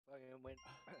when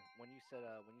when you said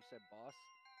boss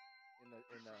in the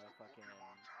fucking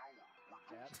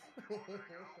chat,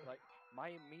 like my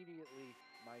immediate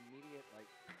like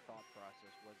thought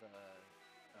process was the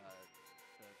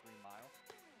Green Mile.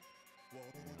 You know,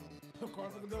 Of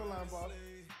course, the goal line, boss.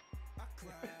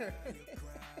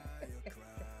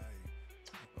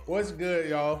 What's good,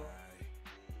 y'all?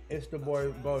 It's the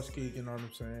boy Boski, you know what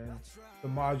I'm saying? The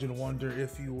Margin Wonder,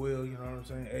 if you will, you know what I'm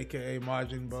saying? AKA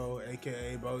Margin Bo,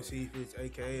 AKA Bo Cephas,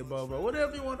 AKA Bobo,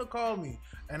 whatever you want to call me.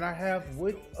 And I have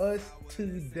with us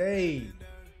today,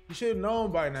 you should have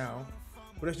known by now,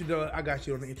 but as you know, I got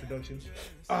you on the introductions.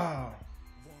 The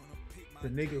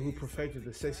nigga who perfected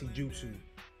the sexy jutsu.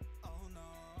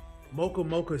 Mocha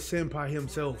Mocha Senpai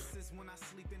himself,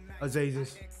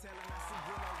 Azazus.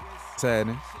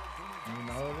 Sadness. You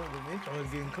know, the intro is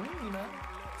getting clean now.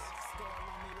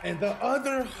 And the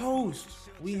other host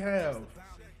we have,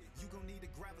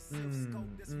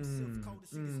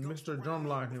 Mr.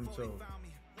 Drumline himself.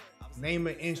 Name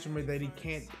an instrument that he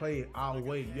can't play. I'll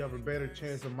wait. You have a better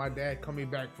chance of my dad coming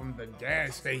back from the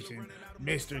gas station,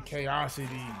 Mr.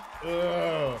 Chaosity.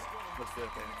 Ugh. what's good,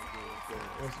 man?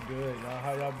 What's good, y'all?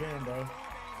 How y'all been, bro?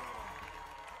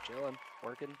 Chilling,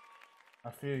 working.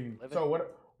 I feel you. Living. So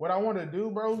what I want to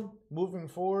do, bro, moving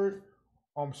forward,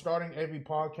 starting every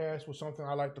podcast with something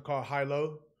I like to call high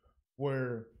low,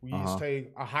 where we just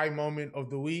take a high moment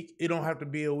of the week. It don't have to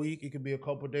be a week; it could be a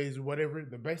couple days or whatever.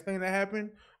 The best thing that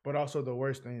happened, but also the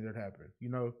worst thing that happened. You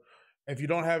know, if you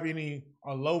don't have a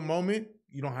low moment,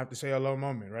 you don't have to say a low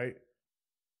moment, right?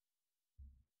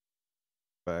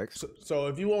 Facts. So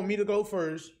if you want me to go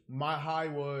first, my high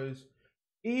was,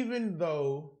 even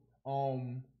though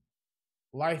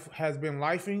life has been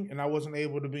lifing and I wasn't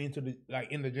able to be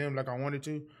in the gym like I wanted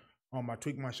to. I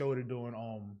tweaked my shoulder doing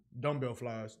dumbbell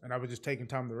flies, and I was just taking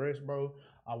time to rest, bro.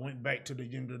 I went back to the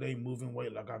gym today, moving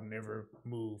weight like I've never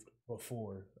moved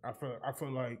before. I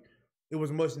feel like it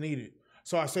was much needed.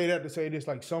 So I say that to say this: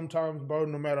 like sometimes, bro,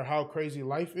 no matter how crazy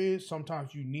life is,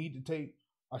 sometimes you need to take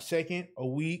a second, a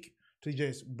week to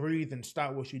just breathe and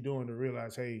stop what you're doing to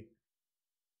realize, hey,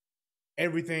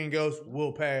 everything else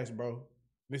will pass, bro.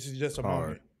 This is just a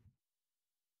moment.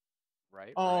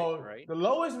 Right. The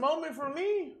lowest moment for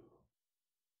me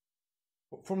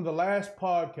from the last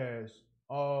podcast,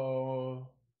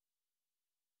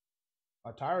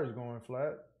 my tires going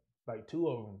flat, like two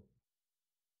of them.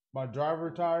 My driver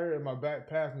tire and my back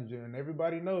passenger, and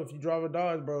everybody know if you drive a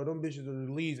Dodge, bro, them bitches are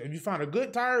the leads. If you find a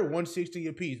good tire, 160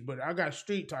 a piece. But I got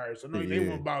street tires, so no, they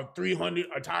want about 300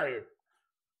 a tire.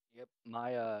 Yep.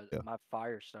 My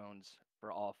Firestones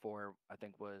for all four, I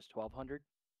think, was 1,200.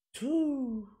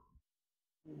 Two.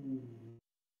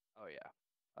 Oh yeah.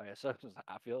 Oh yeah. So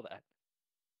I feel that.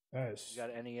 That's. You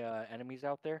got any enemies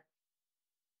out there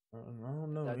I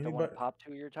don't know. that don't want to pop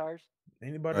two of your tires?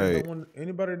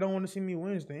 Anybody don't want to see me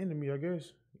win is the enemy, I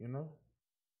guess. You know.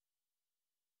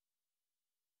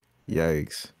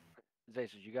 Yikes.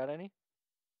 Zace, you got any?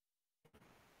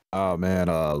 Oh man,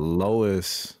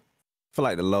 lowest. I feel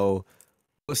like the low.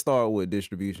 Let's start with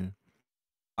distribution.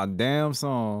 A damn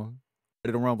song,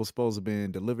 Ready to Rumble, supposed to have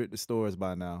been delivered to stores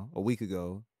by now, a week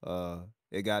ago.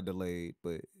 It got delayed,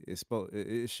 but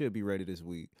it should be ready this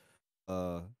week.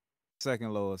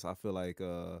 Second lowest, I feel like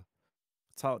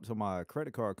talked to my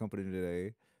credit card company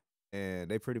today, and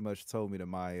they pretty much told me that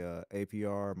my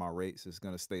APR, my rates is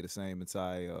gonna stay the same until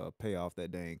I pay off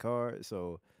that dang card.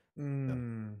 So,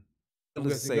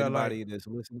 let's say anybody that's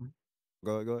listening.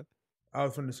 Go ahead. I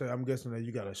was going to say, I'm guessing that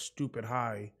you got a stupid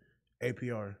high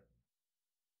APR.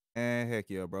 And heck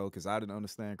yeah, bro, because I didn't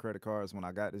understand credit cards when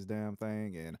I got this damn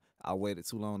thing, and I waited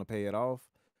too long to pay it off.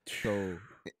 So,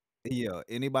 yeah,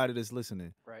 anybody that's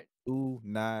listening, right, do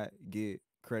not get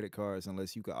credit cards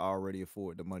unless you can already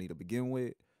afford the money to begin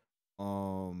with.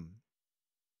 I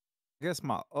guess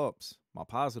my ups, my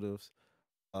positives,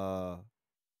 got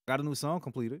a new song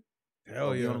completed.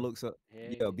 Hell yeah.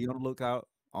 Be on the lookout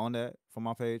on that for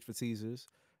my page for teasers.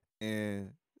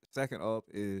 And second up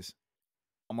is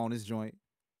I'm on this joint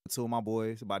with two of my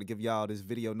boys, about to give y'all this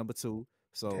video number 2.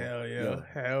 So hell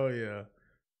yeah.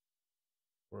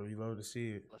 Bro, you love to see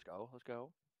it. Let's go.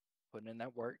 Putting in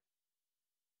that work.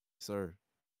 Sir.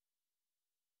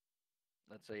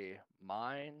 Let's see.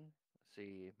 Mine. Let's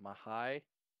see. My high.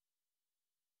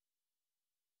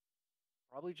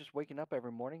 Probably just waking up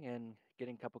every morning and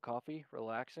getting a cup of coffee,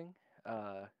 relaxing.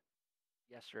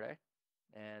 Yesterday,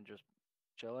 and just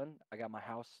chilling. I got my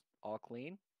house all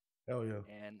clean. Hell yeah.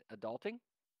 And adulting.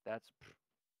 That's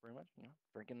pretty much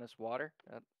drinking this water.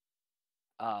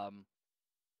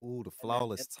 Ooh, the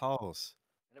flawless toss.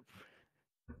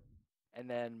 And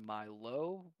then my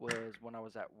low was when I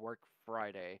was at work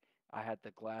Friday. I had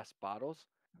the glass bottles,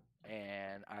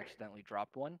 and I accidentally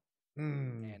dropped one,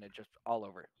 Mm, and it just all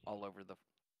over the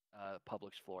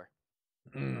Publix floor.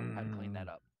 So I had to clean mm. that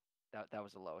up. That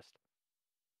was the lowest.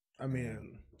 I Damn.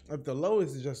 mean, if the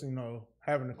lowest is just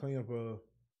having to clean up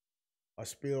a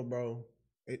spill, bro,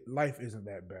 life isn't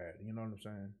that bad. You know what I'm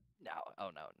saying? No, oh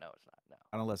no, no, it's not. No.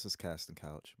 Not unless it's casting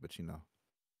couch, but you know.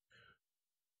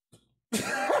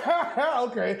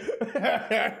 Okay.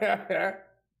 Yeah.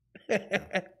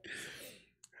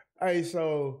 Hey,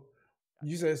 so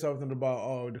you said something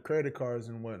about the credit cards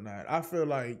and whatnot. I feel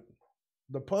like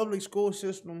the public school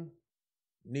system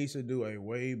needs to do a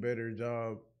way better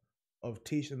job of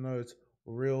teaching us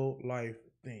real life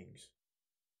things.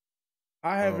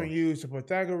 I haven't Bro. used the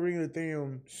Pythagorean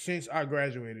theorem since I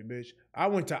graduated, bitch. I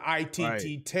went to Right.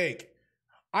 ITT Tech.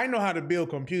 I know how to build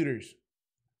computers,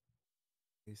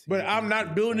 but I'm not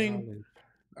ACDC building. college.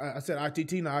 I said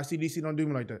ITT, now ICDC don't do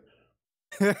me like that.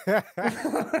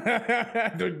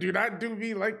 do not do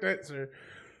me like that, sir.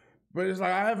 But it's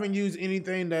like I haven't used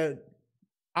anything that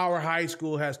our high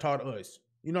school has taught us.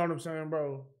 You know what I'm saying,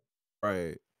 bro?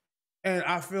 Right. And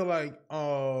I feel like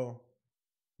the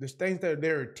things that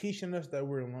they're teaching us that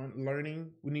we're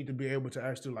learning, we need to be able to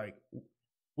actually like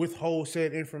withhold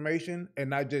said information and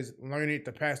not just learn it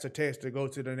to pass the test to go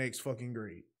to the next fucking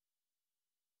grade.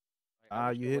 Like, I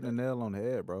wish You they hit would the have. nail on the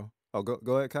head, bro. Oh,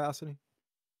 go ahead, Cassidy.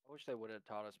 I wish they would have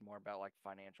taught us more about like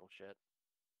financial shit.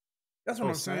 That's what Oh,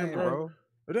 I'm saying, same, bro. bro.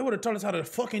 If they would have taught us how to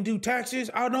fucking do taxes,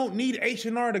 I don't need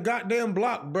H&R to goddamn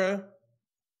block, bro.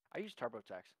 I use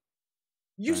TurboTax.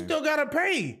 You Same. still gotta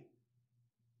pay.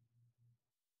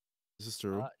 This is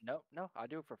true. No, no, I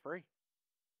do it for free.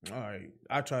 All right,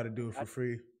 I try to do it I for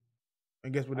free.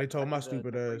 And guess what I, they I told my do the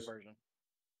stupid free ass? version.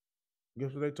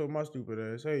 Guess what they told my stupid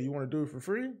ass? Hey, you want to do it for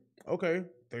free? Okay,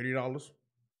 $30.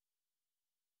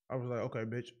 I was like, okay,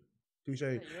 bitch, touche.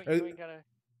 Yeah, you ain't gotta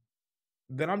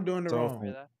Then I'm doing it So pay wrong. from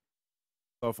that.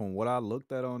 so from what I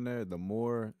looked at on there, the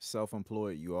more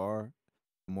self-employed you are,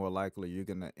 the more likely you're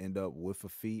gonna end up with a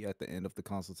fee at the end of the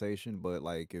consultation. But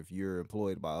like if you're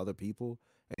employed by other people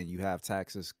and you have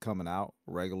taxes coming out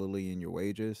regularly in your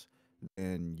wages,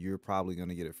 then you're probably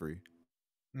gonna get it free.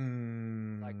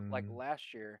 Like Mm, last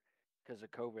year, because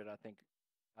of COVID, I think,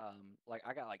 like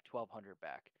I got like 1,200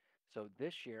 back. So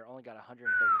this year, I only got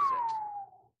 136.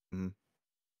 Mhm.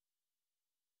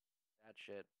 That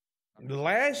shit. I'm the just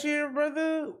like, last damn. year,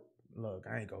 brother. Look,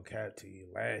 I ain't gonna cap to you.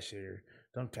 Last year,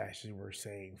 them taxes were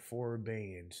saying 4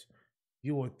 bands.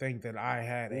 You would think that I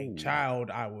had a Ooh. child.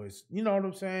 I was, you know what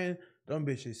I'm saying? Them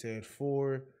bitches said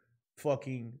 4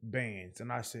 fucking bands,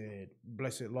 and I said,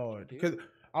 "Blessed You Lord," do? because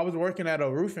I was working at a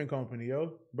roofing company,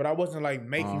 yo. But I wasn't like Uh,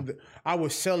 making the. I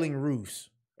was selling roofs,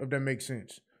 if that makes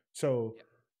sense. So Yeah.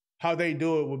 how they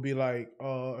do it would be like,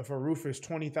 if a roof is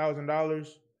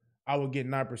 $20,000, I would get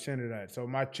 9% of that. So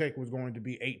my check was going to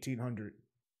be 1,800,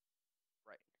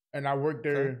 Right. and I worked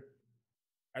okay. there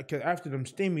because after them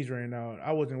stimmies ran out,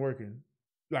 I wasn't working.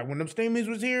 Like when them stimmies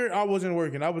was here, I wasn't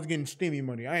working. I was getting stimmy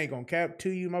money. I ain't gonna cap to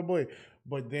you, my boy.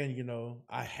 But then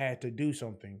I had to do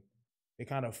something. They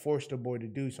kind of forced the boy to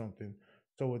do something.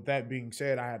 So with that being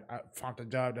said, I found a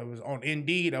job that was on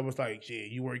Indeed. I was like, shit,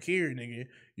 you work here, nigga.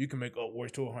 You can make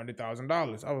upwards to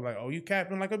 $100,000. I was like, oh, you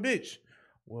capping like a bitch.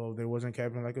 Well, there wasn't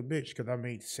capping like a bitch because I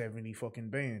made 70 fucking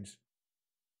bands.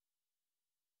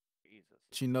 Jesus.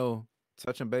 But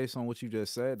touching base on what you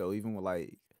just said though, even with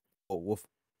like with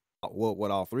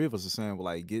what all three of us are saying, with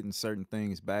like getting certain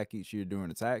things back each year during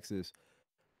the taxes,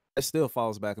 it still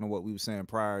falls back into what we were saying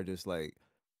prior. Just like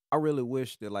I really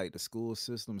wish that like the school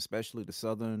system, especially the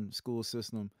southern school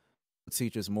system, would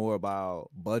teach us more about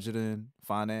budgeting,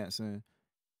 financing,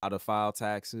 how to file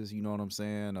taxes. You know what I'm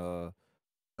saying?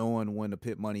 Knowing when to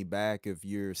put money back if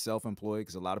you're self-employed,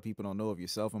 because a lot of people don't know if you're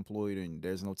self-employed and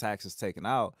there's no taxes taken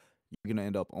out, you're gonna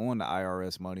end up on the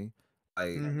IRS money. Like,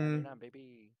 Mm-hmm. 1099,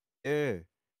 baby. yeah,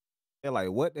 yeah, like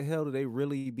what the hell do they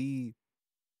really be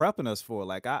prepping us for?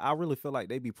 Like, I really feel like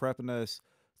they be prepping us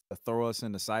to throw us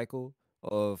in the cycle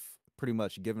of pretty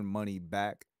much giving money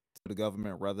back to the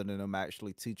government rather than them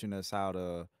actually teaching us how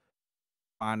to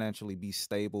financially be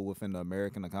stable within the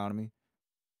American economy.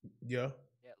 Yeah.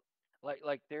 Yeah.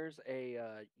 Like there's a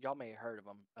y'all may have heard of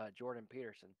him, Jordan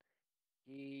Peterson.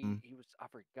 Mm, He was, I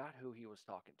forgot who he was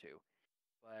talking to,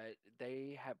 but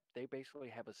they basically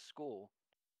have a school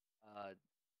uh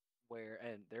where,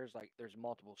 and there's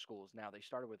multiple schools now. They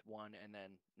started with one, and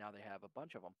then now they have a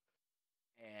bunch of them.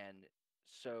 And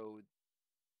so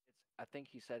I think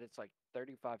he said it's like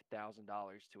 $35,000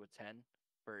 to attend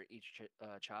for each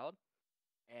child,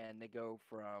 and they go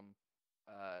from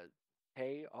uh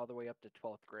K all the way up to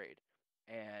 12th grade.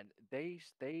 and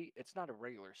it's not a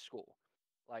regular school.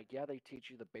 Like, yeah, they teach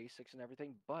you the basics and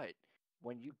everything, but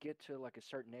when you get to like a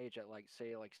certain age, at like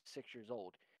say like 6 years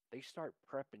old, they start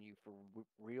prepping you for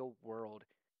real world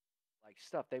like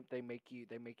stuff. They make you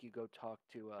go talk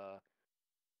to uh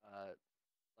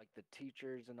like the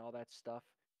teachers and all that stuff,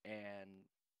 and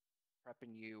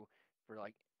prepping you for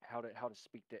like how to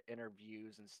speak to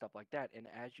interviews and stuff like that. And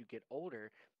as you get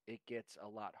older, it gets a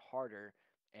lot harder,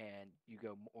 and you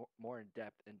go more in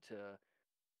depth into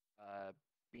uh,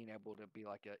 being able to be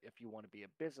like if you want to be a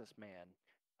businessman,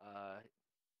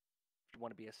 if you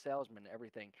want to be a salesman,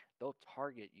 everything, they'll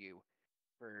target you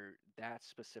for that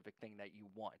specific thing that you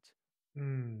want.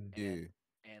 Mm. And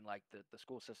Yeah. like the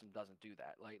school system doesn't do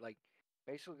that. Like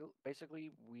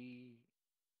basically we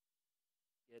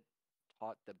get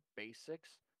taught the basics,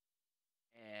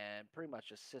 and pretty much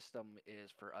the system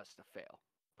is for us to fail.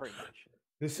 Pretty much.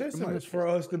 The Pretty system is much. for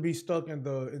us to Statistically. be stuck in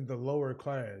the lower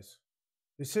class.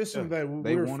 The Yeah. system that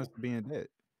They we're want us to be in debt.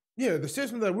 yeah, the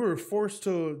system that we were forced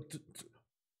to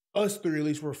us three at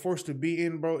least were forced to be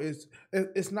in, bro.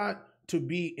 It's not to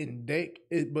be in debt,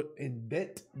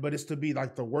 but it's to be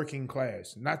like the working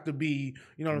class, not to be,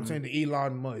 you know what I'm Mhm. saying, the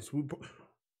Elon Musk.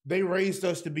 They raised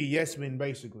us to be yes men,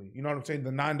 basically. You know what I'm saying,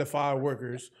 the 9 to 5 Yeah.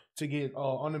 workers to get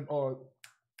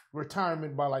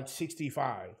retirement by like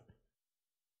 65.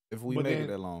 If we But make it then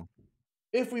that long.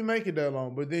 if we make it that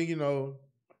long, but then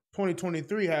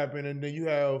 2023 happened, and then you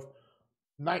have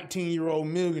 19-year-old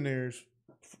millionaires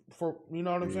for you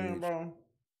know what I'm saying, Rich. bro.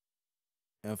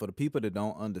 And for the people that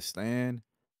don't understand,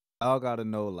 y'all gotta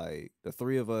know, like, the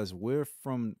three of us, we're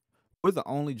the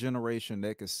only generation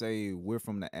that could say we're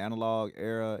from the analog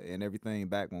era and everything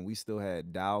back when we still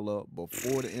had dial up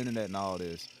before the internet and all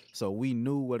this. So we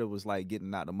knew what it was like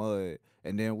getting out the mud.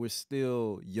 And then we're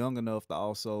still young enough to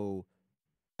also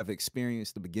have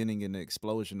experienced the beginning and the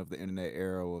explosion of the internet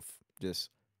era of just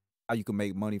how you can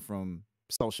make money from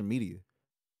social media.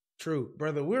 True,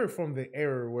 brother. We're from the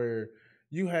era where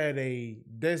you had a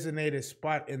designated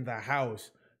spot in the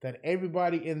house that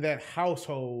everybody in that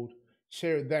household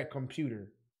shared that computer.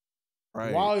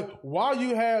 Right. While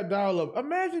you had dial up,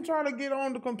 imagine trying to get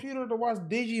on the computer to watch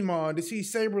Digimon to see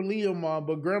Saber Leomon,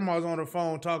 but grandma's on the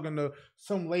phone talking to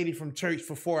some lady from church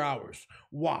for 4 hours.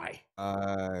 Why?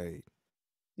 Right.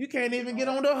 You can't even Oh, get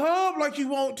on the hub like you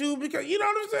want to because you know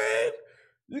what I'm saying?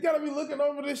 You gotta be looking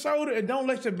over the shoulder and don't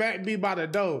let your back be by the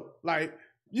door. Like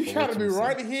you But gotta what you be was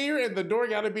saying? right here and the door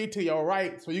gotta be to your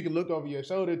right so you can look over your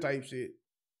shoulder type shit.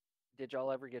 did y'all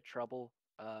ever get trouble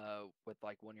with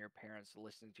like one of your parents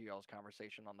listening to y'all's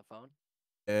conversation on the phone?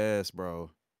 Yes, bro.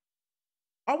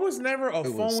 I was never a It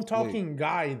was phone slick. talking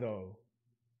guy though.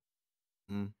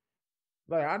 Mm.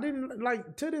 Like I didn't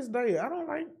like to this day. I don't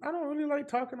really like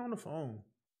talking on the phone.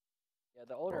 Yeah,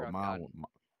 the older Bro, I've mine, gotten.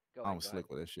 Go mine ahead, was go ahead.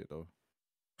 slick with that shit though.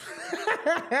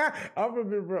 I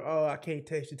remember, oh, I can't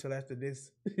text you till after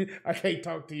this. I can't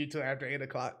talk to you till after 8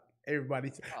 o'clock.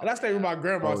 Everybody, and Oh I stay with yeah. my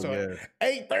grandma, Oh so yeah.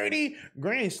 8:30,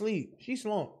 Granny sleep. She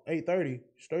slumped 8:30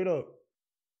 straight up.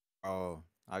 Oh,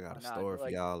 I got Oh a no, story for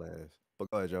like y'all ass.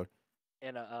 But go ahead, Joe.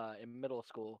 in middle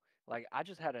school, like I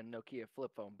just had a Nokia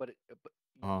flip phone, but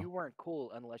Uh-huh. you weren't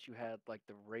cool unless you had like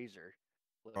the Razor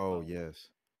flip Oh phone. yes.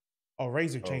 Oh,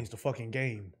 Razor Oh, changed the fucking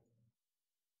game.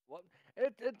 What?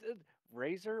 It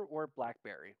Razor or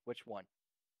BlackBerry? Which one?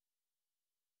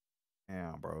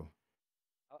 damn, bro.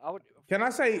 I would Can I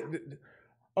flip say, phone.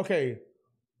 okay,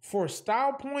 for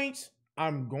style points,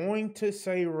 I'm going to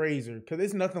say Razor because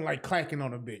it's nothing like clacking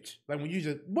on a bitch. Like when you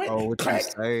just what Oh, what you clack,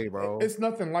 say, bro? it's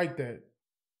nothing like that.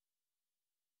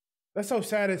 That's so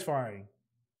satisfying.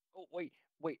 Oh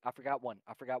wait, I forgot one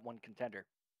contender.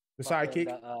 The Fucking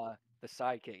sidekick, the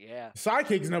sidekick. Yeah.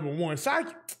 sidekick's number one.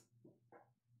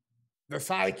 The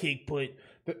sidekick put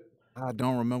the, I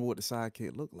don't remember what the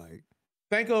sidekick looked like.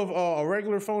 think of a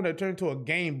regular phone that turned to a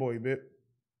Game Boy bit,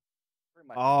 Pretty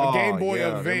much. a Yeah. Game Oh Boy yeah,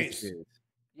 them Advance. shits.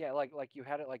 Yeah, like you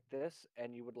had it like this,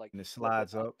 and you would like And it flip it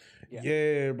slides up. up. Yeah.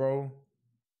 Yeah, bro.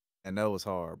 And that was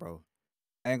hard, bro.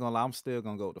 I ain't gonna lie, I'm still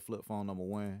gonna go with the flip phone number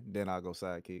one. Then I'll go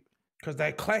sidekick. Cause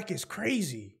that clack is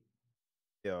crazy.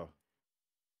 Yeah.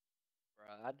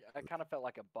 Bruh, I kind of felt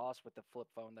like a boss with the flip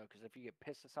phone though, because if you get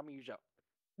pissed at something, you jump.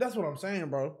 That's what I'm saying,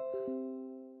 bro.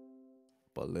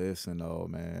 But listen though,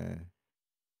 man.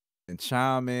 And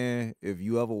chime in if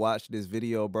you ever watch this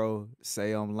video, bro.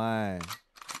 Say I'm lying.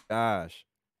 Gosh.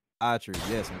 Autry,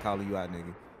 yes, I'm calling you out,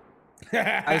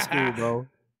 nigga. High school, bro.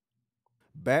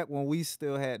 Back when we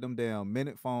still had them damn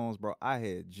minute phones, bro, I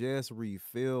had just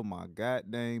refilled my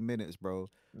goddamn minutes, bro.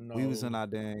 We was in No. our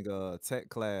dang tech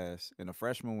class in the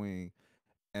freshman wing,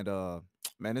 and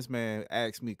Man, this man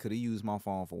asked me, could he use my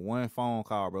phone for one phone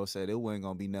call, bro? Said it wasn't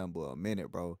gonna be nothing but a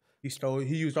minute, bro. He used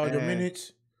all your And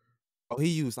minutes. bro, he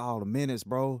used all the minutes,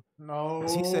 bro.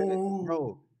 'Cause he said, bro,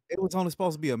 No. it was only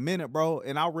supposed to be a minute, bro.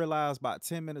 And I realized about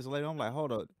 10 minutes later, I'm like,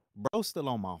 hold up, bro, still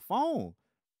on my phone.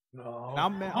 And No.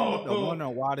 I'm up there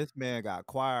wondering why this man got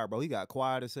quiet, bro. He got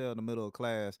quiet as hell in the middle of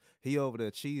class. He over there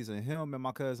cheesing him and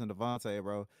my cousin Devontae,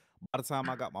 bro. By the time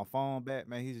I got my phone back,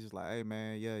 man, he's just like, hey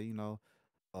man, yeah,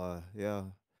 yeah.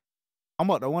 I'm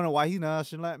up there wondering why he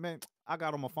nonchalant, man. I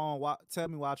got on my phone. Why, tell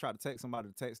me why I tried to text somebody,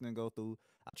 the text didn't go through.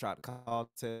 I tried to call,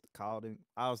 text, called him.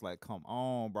 I was like, come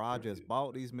on, bro. I just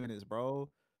bought these minutes, bro.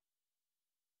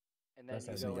 And then That's you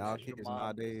that Listen, go and y'all ask your bullshit, kids bro.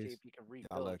 mom to see nowadays, if you can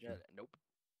y'all refill it. lucky. Nope.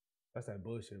 That's that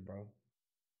bullshit, bro.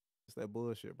 It's that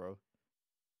bullshit, bro.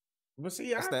 But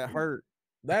see, That's that hurt.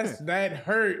 that's that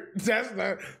hurt. That's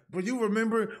that. But you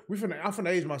remember, I'm finna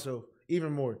age myself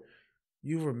even more.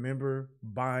 You remember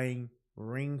buying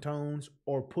ringtones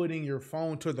or putting your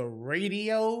phone to the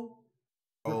radio,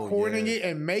 Oh, recording yes. it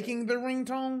and making the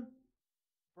ringtone?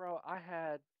 Bro, I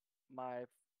had my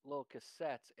little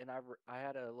cassettes, and I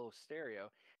had a little stereo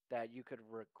that you could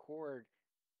record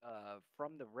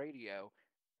from the radio,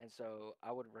 and so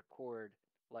I would record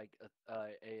like a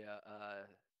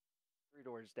Three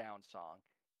Doors Down song,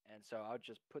 and so I would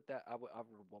just put that I would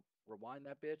rewind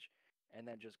that bitch, and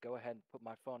then just go ahead and put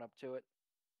my phone up to it,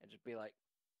 and just be like,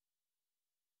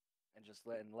 and just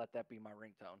let that be my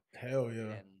ringtone. Hell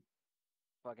yeah. And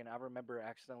fucking, I remember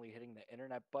accidentally hitting the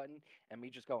internet button and me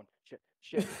just going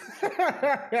shit.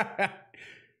 I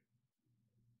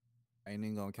ain't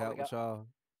even gonna I would cap have with got y'all.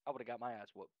 I would have got my ass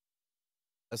whooped.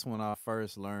 That's when I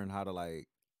first learned how to like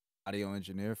audio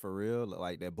engineer for real.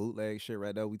 Like that bootleg shit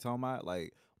right there we talking about.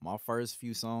 Like my first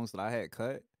few songs that I had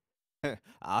cut,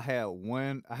 I had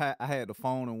the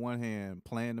phone in one hand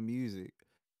playing the music.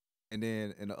 And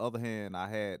then in the other hand, I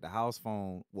had the house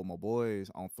phone with my boys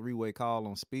on three-way call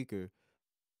on speaker.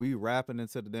 We rapping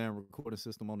into the damn recording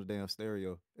system on the damn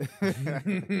stereo.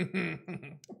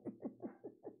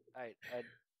 I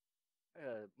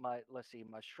my let's see,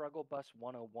 my struggle bus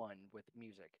 101 with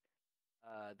music.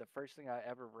 The first thing I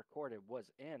ever recorded was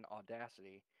in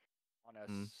Audacity on a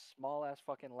Mm, small ass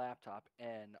fucking laptop,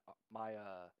 and my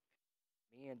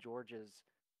me and George's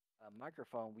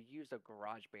microphone. We used a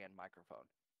GarageBand microphone.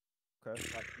 okay.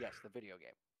 Like, yes, the video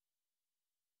game.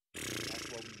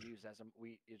 That's what we used as a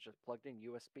we. It's just plugged in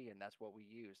USB, and that's what we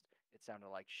used. It sounded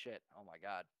like shit. Oh my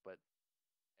god! But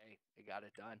hey, it got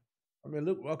it done. I mean,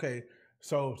 look, okay.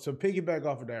 So piggyback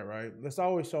off of that, right? That's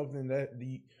always something that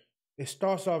it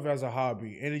starts off as a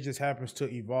hobby and it just happens to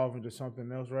evolve into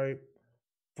something else, right?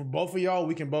 For both of y'all,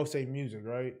 we can both say music,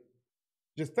 right?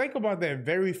 Just think about that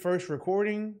very first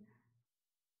recording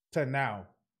to now.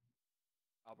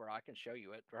 Oh, bro, I can show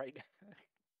you it, right?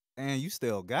 And you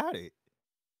still got it.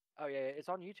 Oh yeah, it's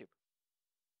on YouTube.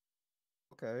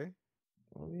 Okay.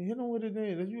 I mean, hit him with it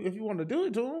then. If you want to do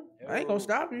it to him, I ain't gonna No,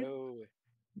 stop you. no,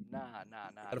 nah,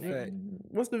 Matter of nigga. fact,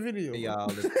 What's the video? hey, y'all,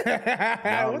 if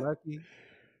y'all What? lucky,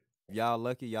 if y'all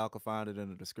lucky, y'all can find it in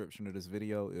the description of this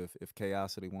video if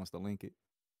Chaosity wants to link it.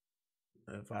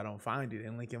 If I don't find it,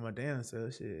 then link in my damn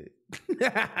self. Shit.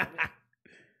 Let me.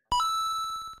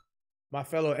 My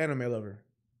fellow anime lover,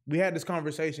 we had this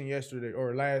conversation yesterday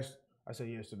or last. I said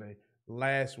yesterday,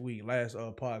 last week, last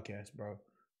podcast, bro.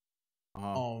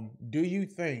 Uh-huh. Do you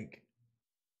think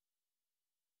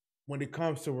when it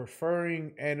comes to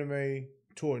referring anime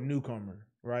to a newcomer,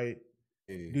 right?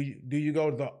 Yeah. Do you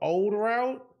go the old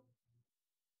route?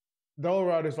 The old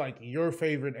route is like your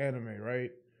favorite anime,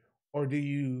 right? Or do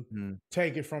you Mm.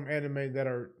 take it from anime that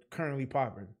are currently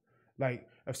popping? Like,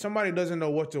 if somebody doesn't know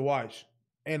what to watch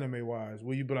anime wise,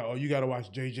 will you be like, oh, you got to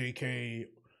watch JJK,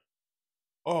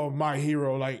 oh, My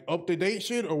Hero, like up to date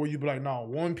shit? Or will you be like, no,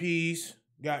 One Piece,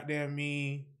 goddamn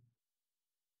me?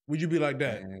 Would you be like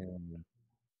that? And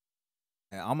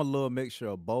I'm a little mixture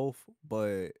of both,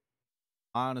 but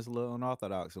mine is a little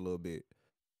unorthodox a little bit.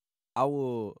 I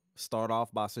will start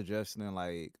off by suggesting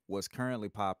like what's currently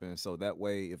popping, so that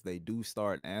way if they do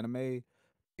start anime,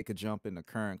 it could jump in the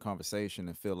current conversation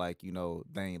and feel like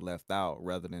they ain't left out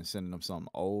rather than sending them something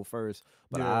old first.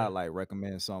 But I Yeah, like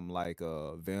recommend something like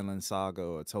Vinland Saga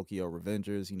or Tokyo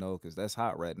Revengers, because that's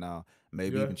hot right now.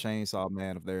 Maybe yeah, even Chainsaw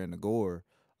Man if they're in the gore.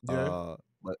 yeah.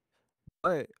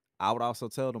 But I would also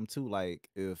tell them too, like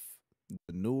if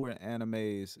the newer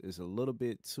animes is a little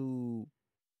bit too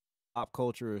pop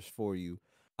culture is for you,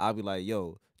 I'll be like,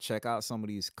 yo, check out some of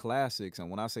these classics. And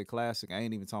when I say classic, I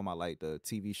ain't even talking about like the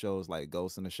TV shows like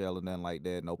Ghost in the Shell and nothing like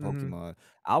that, no Mm-hmm. Pokemon.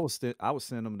 I would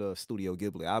send them to Studio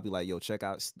Ghibli. I'll be like, yo, check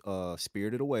out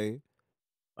Spirited Away,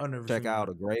 I've never check seen out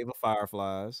that. A Grave of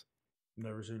Fireflies.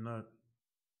 Never seen that.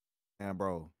 And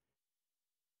bro,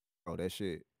 that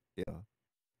shit, yeah.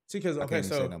 See, because I can't okay, even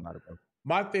say so nothing about it, bro.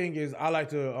 my thing is I like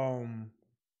to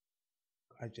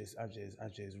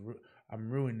I'm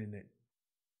ruining it.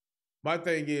 My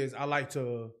thing is I like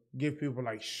to give people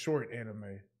like short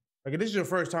anime. Like if this is your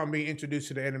first time being introduced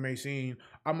to the anime scene,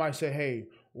 I might say, hey,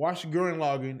 watch Gurren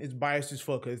Lagann. It's biased as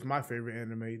fuck 'cause it's my favorite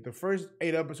anime. The first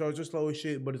 8 episodes are slow as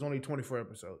shit, but it's only 24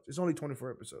 episodes. It's only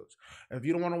 24 episodes. And if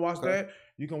you don't want to watch Okay. that,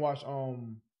 you can watch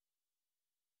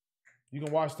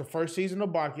the first season of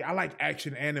Baki. I like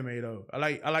action anime though. I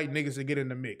like niggas to get in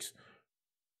the mix.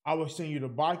 I will send you to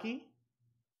Baki.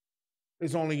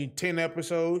 It's only 10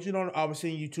 episodes. You know, I was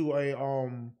sending you to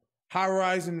a High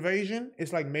Rise Invasion.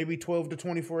 It's like maybe 12 to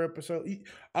 24 episodes.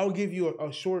 I'll give you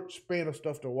a short span of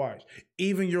stuff to watch.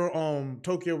 Even your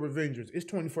Tokyo Revengers, it's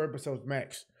 24 episodes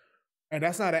max. And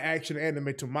that's not an action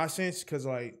anime to my sense, because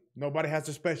like nobody has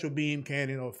a special beam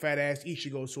cannon or fat ass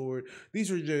Ichigo sword. These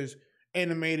are just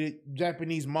animated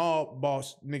Japanese mob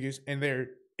boss niggas, and they're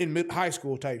in high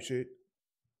school type shit.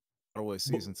 By the way,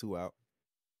 season 2 out.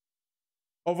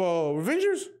 Of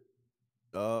Revengers?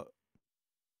 Uh,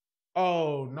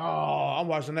 Oh no, I'm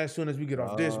watching that as soon as we get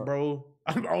off this, bro.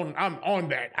 I'm on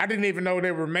that. I didn't even know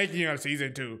they were making a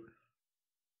season 2.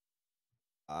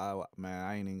 Man,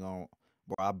 I ain't even gonna.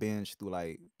 Bro, I binged through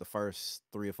like the first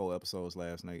 3 or 4 episodes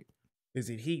last night. Is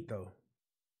it heat though?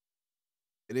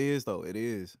 It is though. It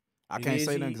is. I It can't is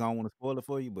say nothing heat? because I don't want to spoil it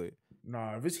for you, but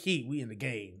Nah, if it's heat, we in the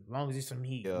game. As long as it's some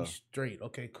heat, we yeah. straight.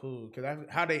 Okay, cool. Cause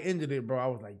how they ended it, bro, I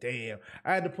was like, damn.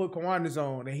 I had to put Kawanda's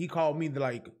on, and he called me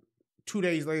like 2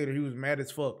 days later. He was mad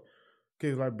as fuck.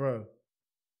 Cause like, bro,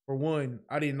 for one,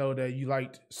 I didn't know that you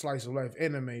liked slice of life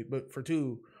anime, but for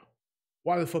two,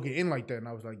 why the fuck it end like that? And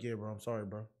I was like, yeah, bro, I'm sorry,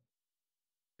 bro.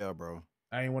 Yeah, bro.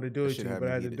 I ain't want to do That it shit to you, had but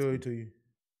me I had to heated do too. it to you.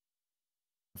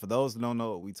 For those who don't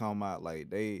know what we talking about,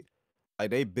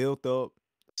 they built up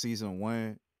season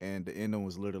 1 and the ending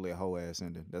was literally a whole ass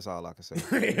ending. That's all I can say.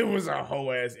 It was a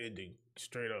whole ass ending,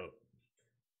 straight up.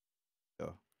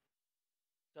 Yeah.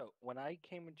 So when I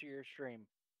came into your stream,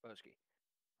 Boski,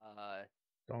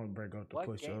 Don't break up the what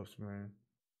game? push-ups, man.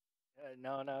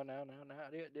 No,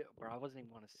 bro. I wasn't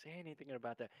even going to say anything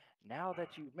about that. Now that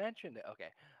you mentioned it,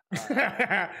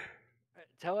 okay.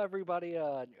 Tell everybody.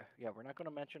 Yeah, we're not going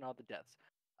to mention all the deaths.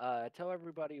 Tell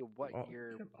everybody what Oh,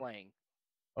 you're playing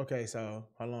okay, so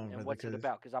hold on, and brother. what's it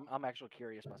about, because I'm actually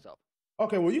curious myself.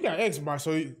 Okay, well, you got Xbox,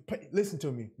 so listen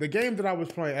to me. The game that I was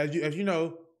playing, as you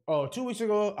know, 2 weeks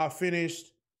ago, I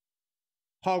finished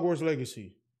Hogwarts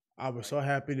Legacy. I was so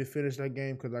happy to finish that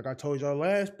game because, like I told y'all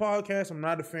last podcast, I'm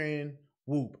not a fan.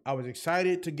 Whoop! I was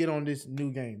excited to get on this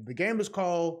new game. The game is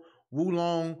called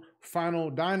Wulong Final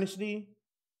Dynasty.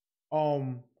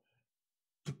 Um,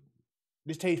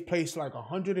 this takes place like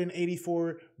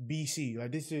 184 BC.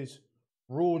 Like this is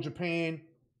rural Japan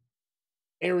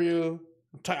area.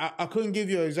 I couldn't give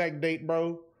you an exact date,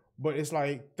 bro, but it's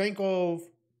like think of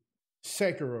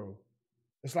Sekiro.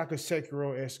 It's like a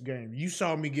Sekiro-esque game. You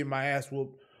saw me get my ass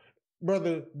whooped.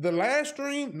 Brother, the last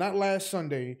stream, not last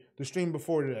Sunday, the stream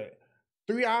before that,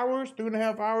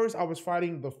 3.5 hours, I was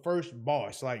fighting the first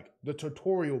boss, like the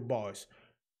tutorial boss.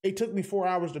 It took me 4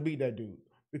 hours to beat that dude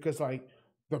because, like,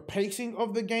 the pacing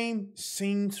of the game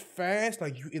seems fast,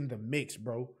 like you in the mix,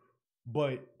 bro.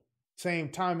 But same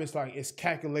time, it's like it's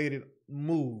calculated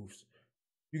moves.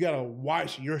 You gotta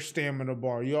watch your stamina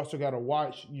bar. You also gotta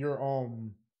watch your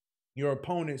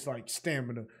opponent's like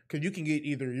stamina, because you can get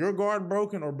either your guard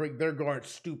broken or break their guard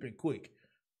stupid quick.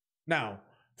 Now,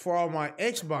 for all my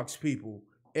Xbox people,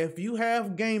 if you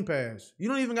have Game Pass, you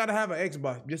don't even gotta have an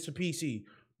Xbox, just a PC.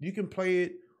 You can play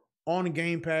it on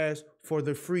Game Pass for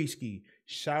the free ski.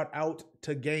 Shout out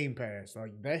to Game Pass.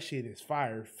 Like that shit is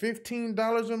fire.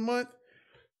 $15 a month,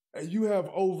 and you have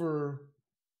over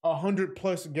 100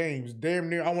 plus games. Damn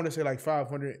near, I want to say like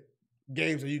 500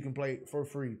 games that you can play for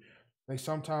free. They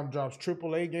sometimes drops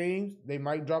AAA games. They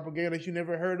might drop a game that you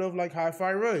never heard of, like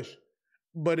Hi-Fi Rush.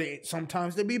 But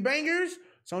sometimes they be bangers,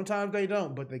 sometimes they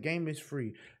don't. But the game is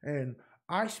free. And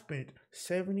I spent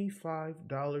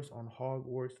 $75 on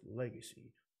Hogwarts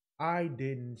Legacy. I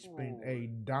didn't spend a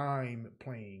dime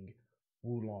playing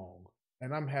Wulong.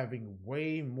 And I'm having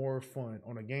way more fun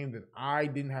on a game that I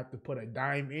didn't have to put a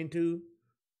dime into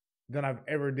than I've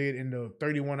ever did in the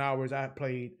 31 hours I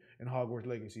played in Hogwarts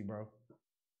Legacy, bro.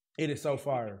 It is so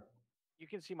fire. You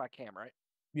can see my cam, right?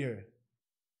 Yeah. Okay.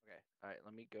 All right.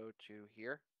 Let me go to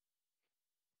here.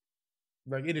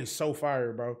 Like it is so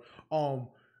fire, bro.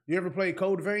 You ever play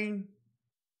Code Vein?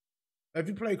 If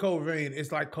you play Code Vein,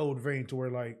 it's like Code Vein to where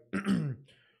like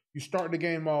you start the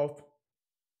game off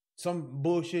some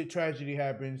bullshit tragedy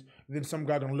happens, then some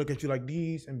guy gonna look at you like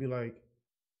these and be like,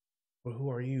 "But who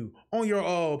are you?" On your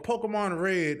Pokemon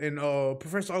Red and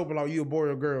Professor Oak, like, you a boy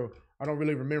or girl? I don't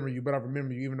really remember you, but I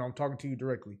remember you, even though I'm talking to you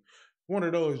directly. One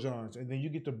of those, Johns, and then you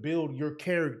get to build your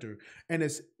character, and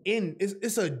it's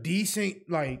a decent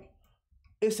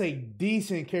it's a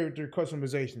decent character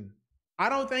customization. I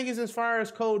don't think it's as far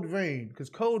as Code Vein, because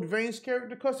Code Vein's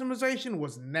character customization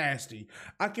was nasty.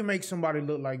 I can make somebody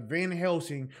look like Van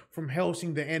Helsing from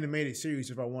Helsing the animated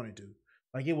series if I wanted to.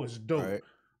 Like, it was dope. Right.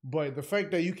 But the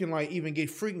fact that you can like even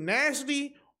get freak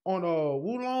nasty on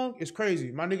Wulong is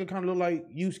crazy. My nigga kind of look like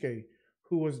Yusuke,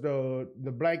 who was the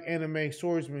black anime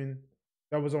swordsman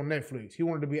that was on Netflix. He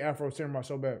wanted to be Afro Samurai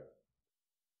so bad.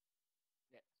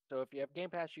 Yeah. So if you have Game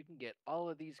Pass, you can get all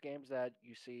of these games that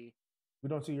you see We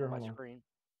don't see your on my hold on. screen.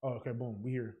 Oh, okay, boom,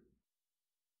 we here.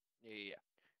 Yeah.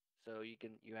 So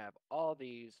you have all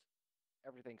these,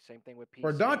 everything. Same thing with PC.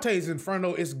 For Dante's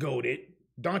Inferno is goated.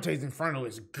 Dante's Inferno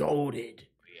is goated.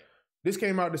 Yeah. This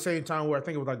came out at the same time where I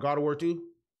think it was like God of War 2.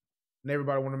 And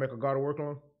everybody want to make a God of War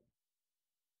clone.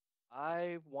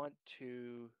 I want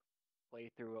to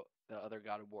play through the other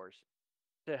God of Wars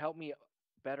to help me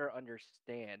better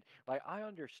understand. Like, I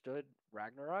understood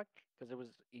Ragnarok because it was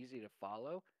easy to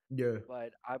follow, Yeah.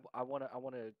 but I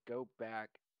wanna go back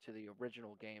to the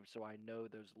original game so I know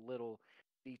those little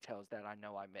details that I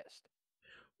know I missed.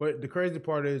 But the crazy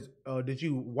part is, did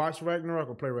you watch Ragnarok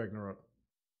or play Ragnarok?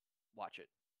 Watch it.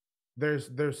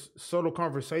 There's subtle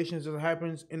conversations that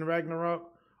happens in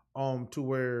Ragnarok, to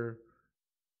where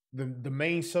the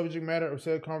main subject matter of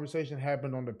said conversation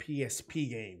happened on the PSP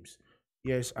games.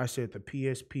 Yes, I said the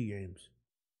PSP games.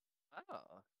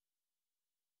 Oh.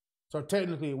 So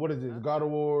technically, what is this? God of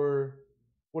War.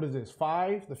 What is this?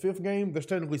 5, the 5th game. There's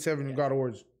technically 7 Yeah. God of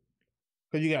Wars.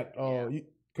 Because you got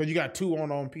because you got 2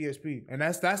 on PSP, and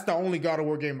that's the only God of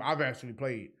War game I've actually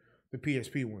played, the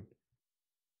PSP one.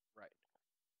 Right.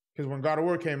 Because when God of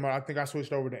War came out, I think I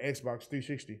switched over to Xbox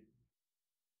 360.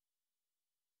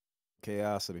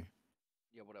 Chaosity.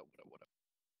 Yeah, what up?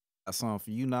 That's something for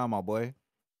you now, my boy.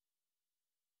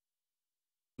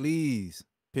 Please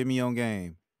put me on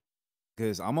game.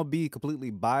 Because I'm going to be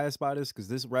completely biased by this, because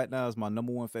this right now is my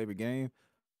 #1 favorite game.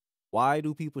 Why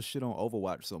do people shit on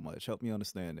Overwatch so much? Help me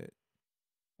understand it.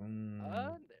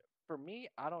 For me,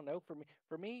 I don't know.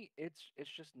 For me, it's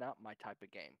just not my type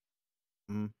of game.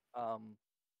 Mm-hmm.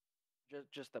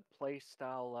 Just the play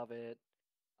style of it.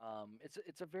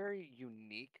 It's a very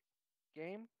unique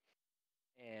game,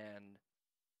 and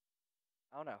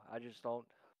I don't know. I just don't.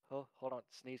 Oh, hold on,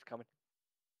 sneeze coming.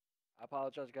 I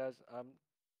apologize, guys.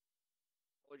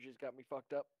 Allergies got me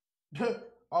fucked up.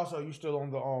 Also, you still on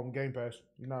the Game Pass?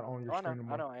 You're not on your Oh, screen no,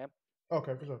 anymore. I know I am.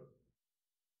 Okay, for sure.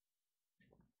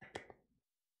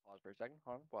 Pause for a second,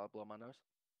 hold on, while I blow my nose.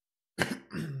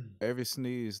 Every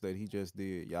sneeze that he just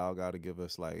did, y'all got to give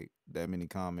us like that many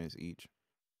comments each.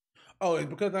 Oh, it's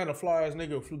because I'm a fly ass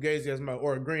nigga, fugazi ass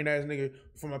or a green ass nigga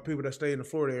for my people that stay in the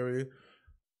Florida area.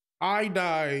 I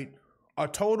died a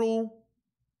total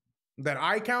that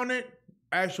I counted,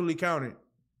 actually counted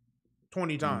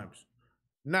 20 times.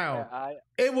 Now, Yeah,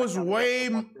 it was counted up to way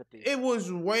 150. it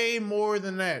was way more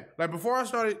than that. Like, before I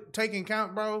started taking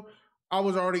count, bro, I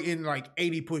was already in like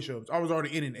 80 push-ups. I was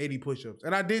already in 80 push-ups.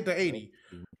 And I did the 80.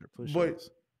 But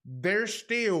there's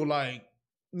still like,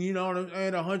 you know what I'm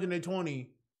saying,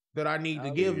 120 that I need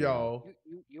to give y'all.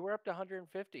 You were up to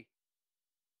 150.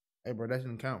 Hey, bro, that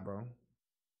didn't count, bro.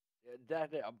 That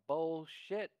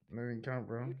bullshit. That didn't count,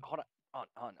 bro. Hold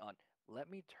on. Let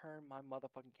me turn my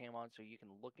motherfucking cam on so you can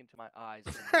look into my eyes.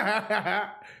 Like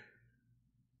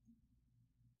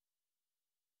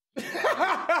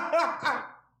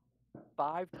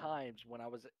 5 times when I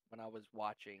was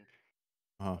watching,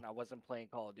 when I wasn't playing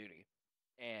Call of Duty,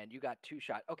 and you got 2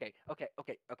 shots. Okay.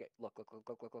 Look.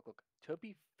 To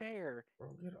be fair, bro,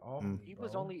 get off he me,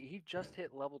 was bro. he just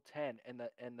hit level 10, and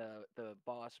the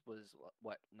boss was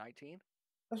what, 19?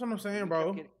 That's what I'm saying,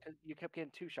 bro. You kept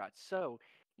getting 2 shots, so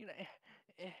you know.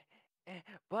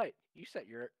 But you set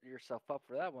yourself up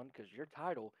for that one because your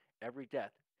title, every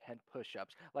death, 10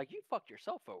 push-ups. Like, you fucked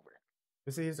yourself over.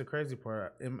 But see, here's the crazy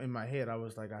part. In my head, I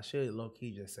was like, I should low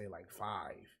key just say like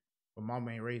 5, but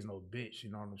mama ain't raised no bitch. You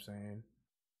know what I'm saying?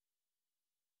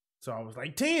 So I was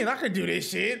like 10. I could do this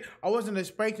shit. I wasn't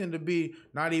expecting to be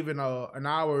not even an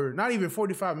hour, not even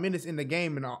 45 minutes in the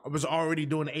game, and I was already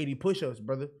doing 80 push-ups,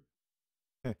 brother.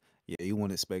 Yeah, you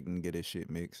weren't expecting to get this shit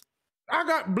mixed. I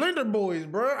got blender boys,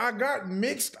 bro. I got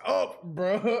mixed up,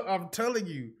 bro. I'm telling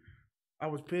you, I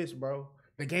was pissed, bro.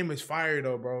 The game is fire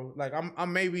though, bro. Like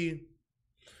I'm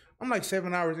I'm like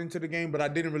 7 hours into the game, but I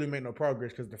didn't really make no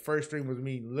progress because the first stream was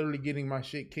me literally getting my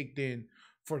shit kicked in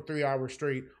for 3 hours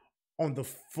straight on the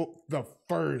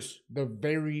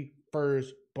very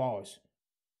first boss.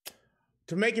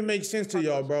 To make it make sense to Talk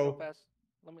y'all, about this real bro. fast.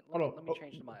 Let me Hold on. let me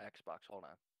change to my Xbox. Hold on.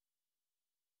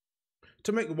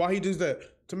 To make why he does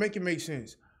that, to make it make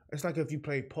sense, it's like if you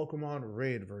play Pokemon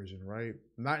Red version, right?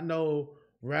 Not no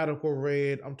Radical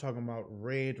Red. I'm talking about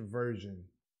Red version.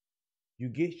 You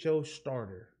get your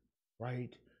starter,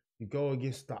 right? You go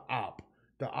against the op.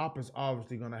 The op is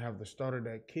obviously gonna have the starter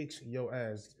that kicks your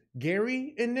ass.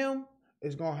 Gary and them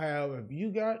is gonna have, if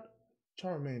you got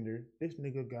Charmander, this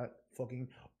nigga got fucking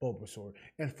Bulbasaur.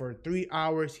 And for 3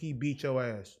 hours he beat your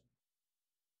ass.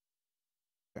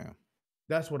 Damn.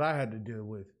 That's what I had to deal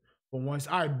with. But once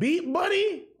I beat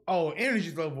Buddy, oh,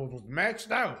 energy level was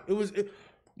maxed out. You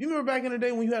remember back in the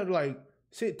day when you had to like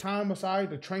sit time aside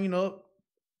to train up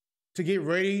to get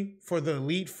ready for the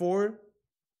Elite Four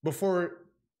before,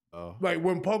 like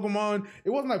when Pokemon, it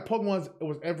wasn't like Pokemon it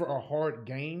was ever a hard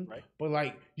game, Right. but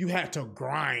like you had to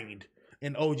grind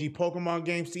in OG Pokemon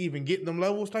games to even get them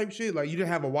levels type shit. Like you didn't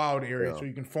have a wild area so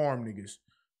you can farm niggas.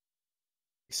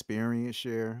 Experience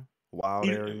share, wild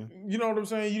area. You know what I'm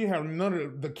saying? You didn't have none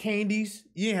of the candies.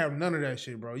 You didn't have none of that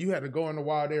shit, bro. You had to go in the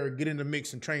wild area, get in the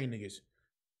mix, and train niggas.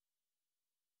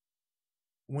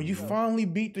 When you finally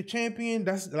beat the champion,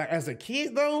 that's like as a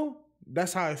kid though,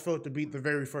 that's how it felt to beat the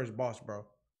very first boss, bro.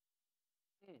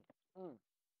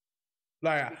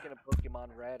 Like Speaking of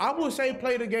Pokemon Red, I would say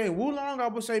play the game. Wulong, I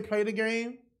would say play the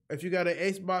game. If you got an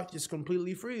Xbox, it's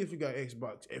completely free if you got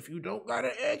Xbox. If you don't got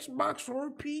an Xbox or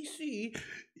a PC,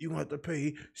 you have to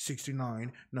pay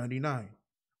 $69.99.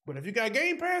 But if you got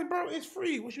Game Pass, bro, it's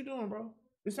free. What you doing, bro?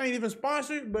 This ain't even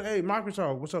sponsored, but hey,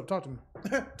 Microsoft, what's up? Talk to me.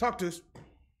 Talk to us.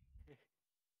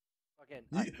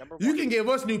 Again, you can give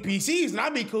us new PCs and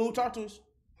I'd be cool. Talk to us.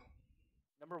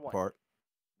 Number one,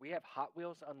 we have Hot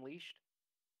Wheels Unleashed.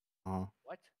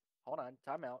 What? Hold on,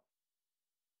 time out.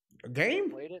 A game? You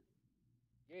played it?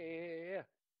 Yeah.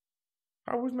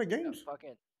 How was my games?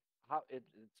 Fucking, it's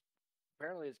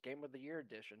apparently it's Game of the Year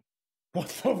edition. What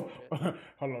the?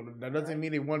 Hold on, that doesn't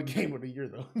mean they won Game of the Year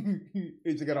though.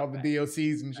 They just got all the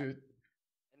DLCs and shit.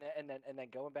 And then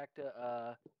going back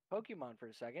to Pokemon for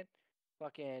a second,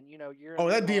 fucking, you're. Oh,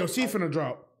 that DLC finna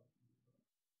drop.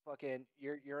 Fucking,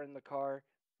 you're in the car,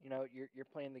 you're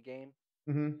playing the game,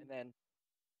 and then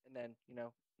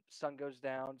sun goes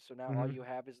down, so now all you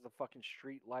have is the fucking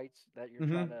street lights that you're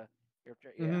trying to.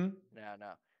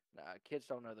 No, kids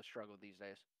don't know the struggle these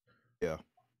days. Yeah.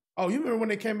 Oh, you remember when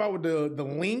they came out with the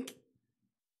link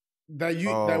that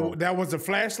that was a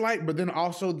flashlight, but then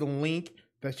also the link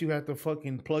that you have to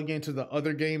fucking plug into the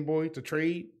other Game Boy to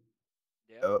trade?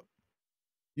 Yep.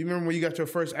 You remember when you got your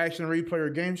first action replay or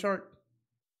Game Shark?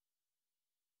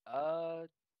 I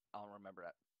don't remember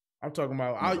that. I'm talking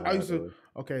about I used to.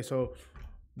 Okay, so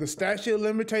the statute of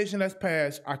limitation that's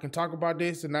passed, I can talk about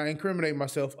this and not incriminate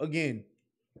myself again.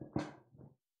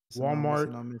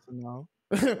 Walmart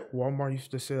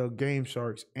used to sell Game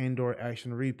Sharks indoor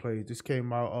action replays. This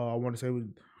came out, I want to say,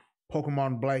 with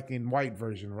Pokemon Black and White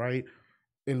version, right?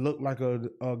 It looked like a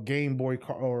Game Boy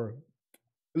or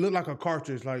it looked like a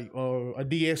cartridge, like a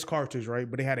DS cartridge, right?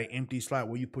 But it had an empty slot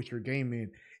where you put your game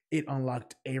in. It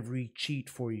unlocked every cheat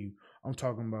for you. I'm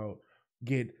talking about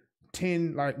get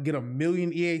a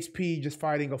million EXP just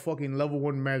fighting a fucking level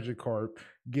 1 Magikarp,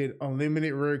 get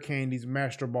unlimited rare candies,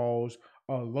 Master Balls,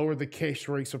 lower the cash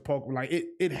rates of Pokemon. Like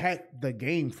it hacked the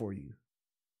game for you.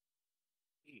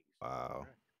 Wow.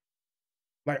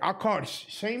 Like I caught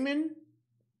Shaman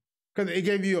because it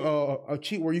gave you a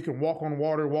cheat where you can walk on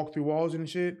water, walk through walls and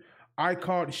shit. I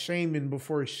caught Shaman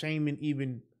before Shaman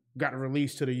even got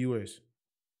released to the US.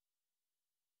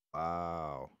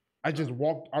 Wow. I just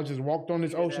walked on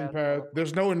this ocean path.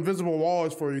 There's no invisible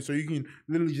walls for you, so you can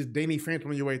literally just Danny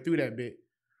Phantom your way through that bit.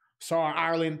 Saw an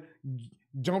island,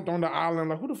 jumped on the island,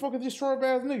 like, who the fuck is this short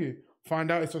ass nigga?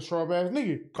 Find out it's a short ass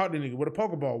nigga. Caught the nigga with a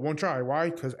Pokeball. One try. Why?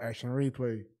 Because action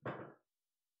replay.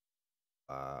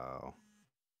 Wow.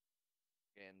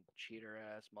 And cheater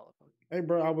ass motherfucker. Hey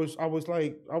bro, I was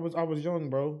young,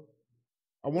 bro.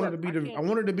 I wanted to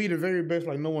be the very best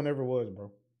like no one ever was,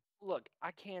 bro. Look, I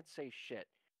can't say shit.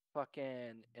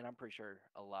 Fucking, and I'm pretty sure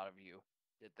a lot of you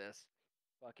did this.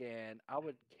 Fucking, I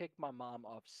would kick my mom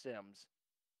off Sims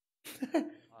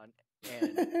and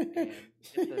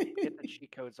get the cheat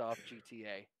codes off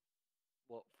GTA.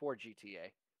 Well, for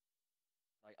GTA.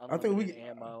 Like unlimited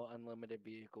ammo, unlimited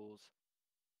vehicles.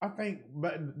 I think,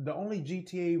 but the only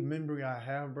GTA memory I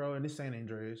have, bro, and this San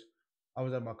Andreas, I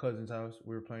was at my cousin's house.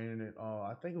 We were playing it.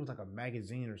 I think it was like a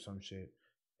magazine or some shit,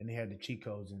 and they had the cheat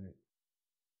codes in it.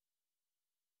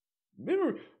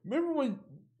 Remember when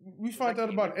we Was found that out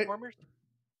Game about it? Informers?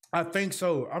 I think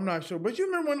so. I'm not sure, but you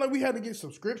remember when like we had to get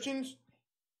subscriptions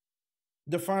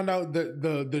to find out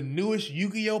the newest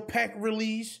Yu-Gi-Oh pack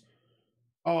release?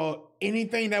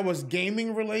 Anything that was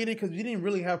gaming related, because you didn't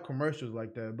really have commercials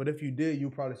like that. But if you did,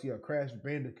 you'll probably see a Crash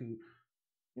Bandicoot. You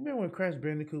remember when Crash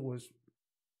Bandicoot was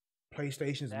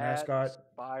PlayStation's That mascot?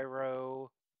 Spyro.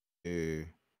 Yeah.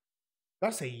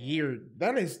 That's a year.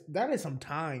 That is some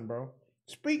time, bro.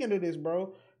 Speaking of this,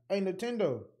 bro, a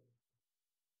Nintendo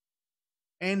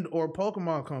and or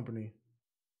Pokemon company,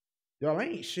 y'all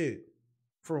ain't shit.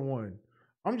 For one,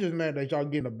 I'm just mad that y'all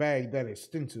getting a bag that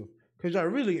extensive because y'all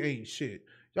really ain't shit.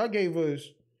 Y'all gave us,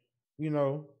 you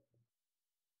know,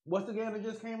 what's the game that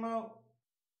just came out?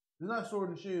 It's not Sword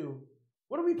and Shield.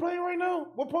 What are we playing right now?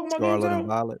 What Pokemon game's Scarlet and out?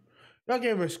 Violet. Y'all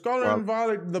gave us Scarlet and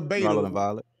Violet, the beta, Scarlet and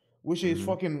Violet. which is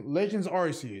fucking Legends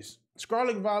Arceus.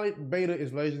 Scarlet Violet beta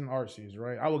is Legends Arceus,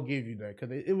 right? I will give you that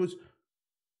because it was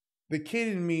the kid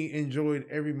in me enjoyed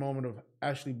every moment of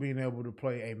actually being able to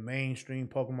play a mainstream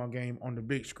Pokemon game on the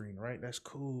big screen, right? That's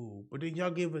cool. But then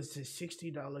y'all give us a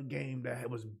 $60 game that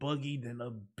was buggy than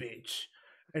a bitch,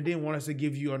 and then want us to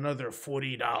give you another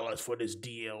 $40 for this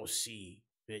DLC,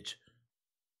 bitch.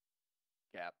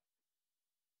 Cap.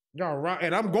 Y'all right,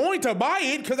 and I'm going to buy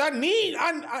it because I need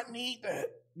that.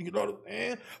 You know what I'm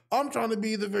saying? I'm trying to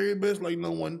be the very best like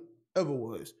no one ever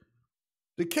was.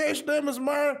 The Cash Damage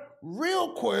my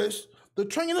real quest, the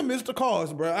train of Mr.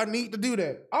 Cars, bro. I need to do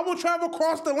that. I will travel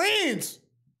across the lands.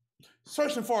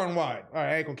 Searching far and wide. All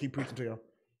right, I ain't gonna keep preaching to y'all.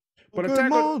 But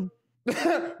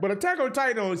Attack on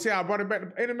Titan, see, I brought it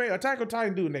back to anime. Attack on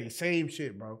Titan doing the same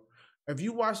shit, bro. If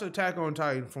you watch Attack on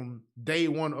Titan from day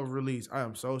one of release, I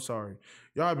am so sorry.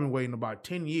 Y'all have been waiting about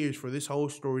 10 years for this whole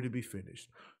story to be finished.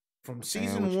 From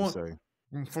season one,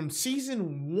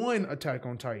 Attack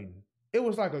on Titan. It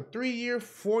was like a 3-year,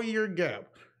 4-year gap.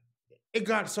 It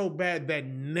got so bad that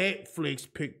Netflix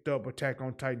picked up Attack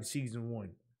on Titan season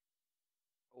 1.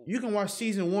 You can watch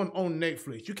season 1 on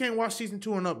Netflix. You can't watch season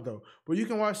 2 and up though, but you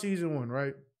can watch season 1,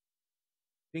 right?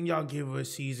 Then y'all give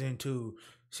us season 2.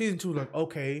 Season 2, like,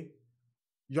 okay,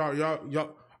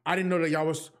 y'all. I didn't know that y'all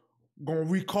was gonna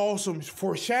recall some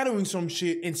foreshadowing some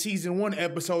shit in season 1,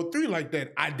 episode 3 like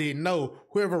that. I didn't know.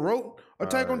 Whoever wrote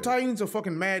Attack on Titan's a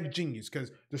fucking mad genius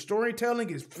because the storytelling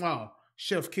is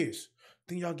chef kiss.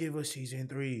 Then y'all give us season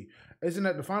 3. Isn't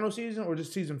that the final season or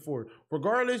just season 4?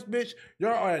 Regardless, bitch,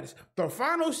 y'all are at the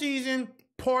final season,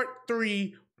 part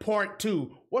 3, part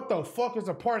 2. What the fuck is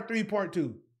a part 3, part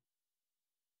 2?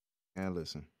 And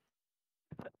listen.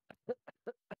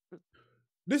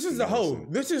 This is the hoe.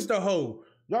 This is the hoe.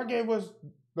 Y'all gave us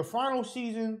the final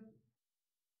season,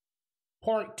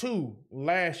 part 2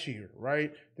 last year,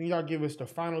 right? Then y'all give us the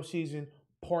final season,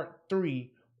 part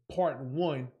 3, part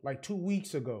 1, like 2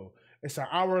 weeks ago. It's an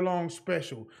hour-long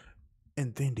special.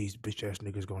 And then these bitch-ass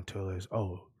niggas gonna tell us,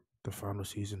 oh, the final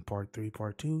season, part 3,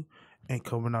 part 2, ain't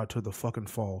coming out till the fucking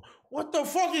fall. What the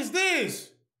fuck is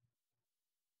this?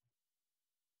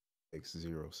 Makes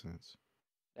 0 sense.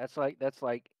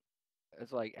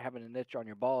 It's like having an itch on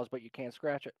your balls, but you can't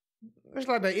scratch it. It's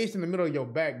like that itch in the middle of your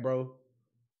back, bro.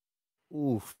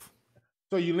 Oof.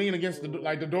 So you lean against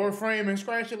the door frame and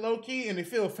scratch it low key, and it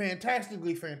feels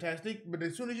fantastically fantastic. But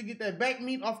as soon as you get that back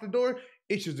meat off the door,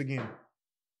 itches again.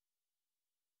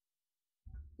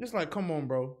 It's like, come on,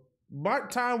 bro. By the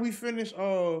time we finish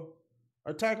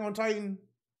Attack on Titan,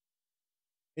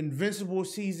 Invincible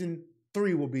season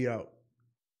 3 will be out.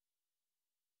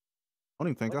 I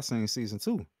don't even think I seen season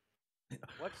 2.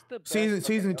 What's the best?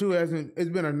 Season 2 hasn't. It's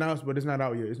been announced, but it's not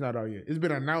out yet. It's not out yet. It's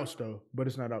been announced though, but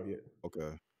it's not out yet.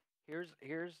 Okay. Here's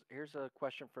a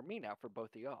question for me now for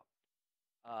both of y'all.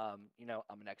 You know,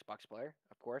 I'm an Xbox player,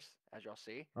 of course, as y'all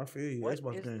see. I feel you.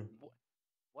 Xbox game.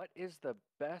 What is the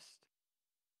best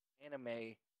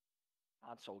anime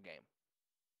console game?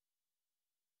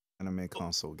 Anime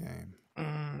console game.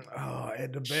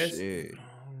 At the best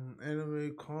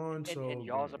anime console. In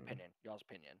y'all's opinion.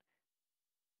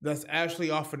 That's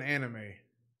actually off an anime,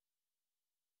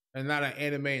 and not an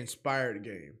anime inspired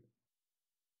game.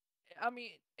 I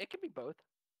mean, it could be both.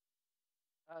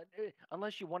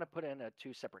 Unless you want to put in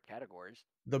 2 separate categories.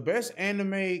 The best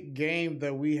anime game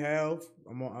that we have,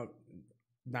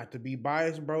 not to be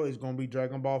biased, bro, is gonna be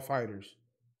Dragon Ball Fighters.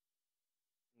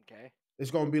 Okay.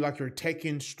 It's gonna be like your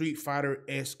Tekken Street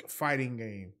Fighter-esque fighting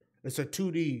game. It's a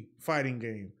 2D fighting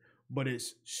game, but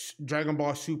it's Dragon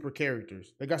Ball Super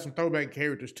characters. They got some throwback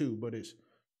characters too, but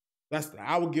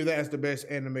I would give that as the best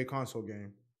anime console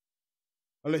game.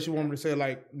 Unless you want me to say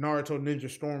like Naruto Ninja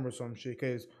Storm or some shit,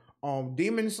 because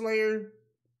Demon Slayer,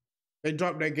 they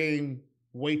dropped that game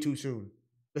way too soon.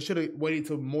 They should have waited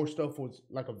till more stuff was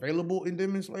like available in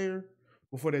Demon Slayer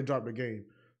before they dropped the game.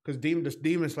 Because this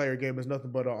Demon Slayer game is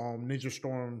nothing but a Ninja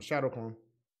Storm Shadow Clone.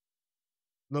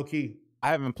 Low key. I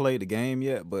haven't played the game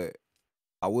yet, but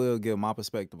I will give my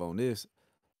perspective on this.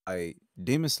 Like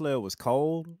Demon Slayer was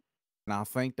cold, and I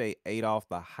think they ate off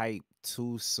the hype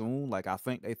too soon. Like I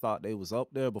think they thought they was up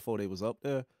there before they was up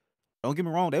there. Don't get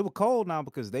me wrong, they were cold now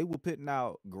because they were putting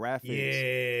out graphics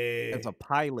as Yeah. a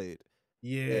pilot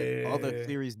that other Yeah.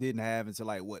 series didn't have until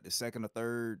like what, the second or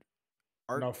third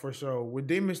arc. No, for sure. When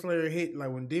Demon Slayer hit,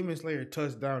 like when Demon Slayer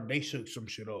touched down, they shook some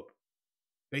shit up.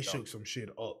 They shook some shit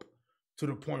up to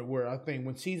the point where I think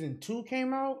when season 2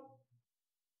 came out,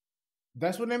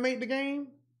 that's when they made the game.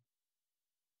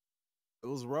 It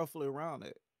was roughly around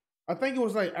it. I think it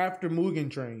was like after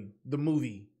Mugen Train, the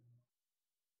movie.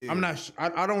 Yeah. I'm not.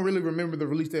 I don't really remember the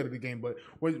release date of the game, but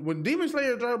when Demon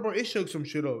Slayer dropped, bro, it shook some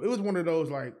shit up. It was one of those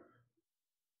like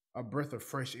a breath of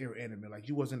fresh air anime. Like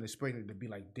you wasn't expecting it to be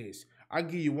like this. I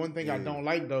give you one thing I don't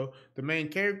like though. The main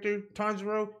character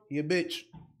Tanjiro, he a bitch.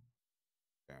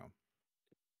 Damn.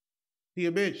 He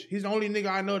a bitch. He's the only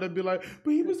nigga I know that be like, but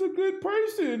he was a good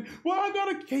person. Well, I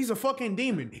gotta. He's a fucking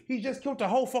demon. He just killed the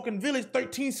whole fucking village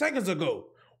 13 seconds ago.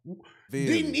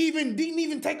 Didn't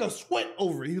even take a sweat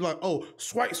over it. He's like, oh,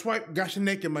 swipe, got your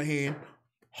neck in my hand.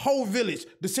 Whole village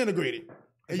disintegrated.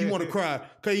 And you want to cry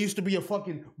because he used to be a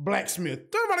fucking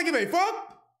blacksmith. Don't nobody give a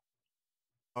fuck.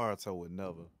 Naruto would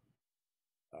never.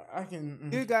 I can.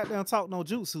 He goddamn talk no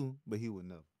jutsu, but he would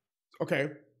never.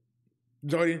 Okay,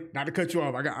 Jody, not to cut you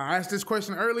off. I asked this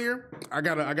question earlier. I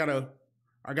gotta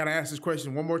ask this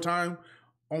question one more time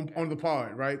on the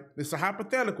pod. Right? It's a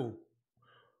hypothetical.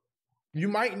 You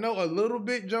might know a little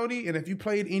bit, Jody, and if you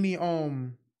played any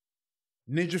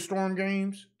Ninja Storm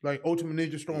games, like Ultimate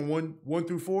Ninja Storm 1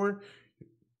 through 4,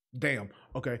 damn.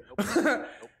 Okay. Nope.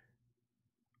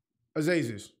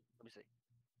 Azazius. Let me see.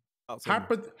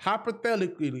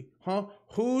 Hypothetically,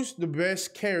 who's the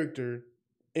best character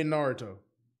in Naruto?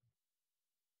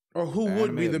 Or who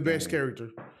would be the best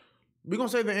character? We're gonna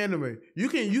say the anime. You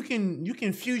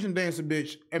can fusion dance a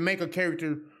bitch and make a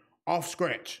character off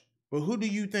scratch. But who do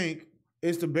you think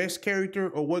is the best character,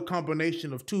 or what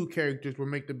combination of two characters will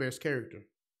make the best character?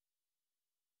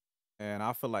 And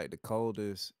I feel like the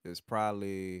coldest is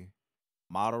probably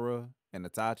Madara and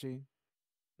Itachi.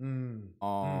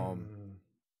 If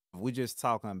we just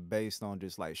talking based on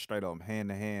just like straight up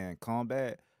hand-to-hand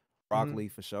combat, Rock Lee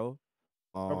for sure.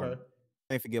 Okay.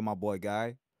 Can't forget my boy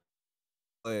Guy.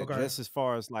 But just as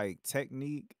far as like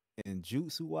technique and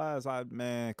jutsu wise,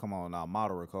 come on now,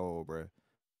 Madara cold, bro.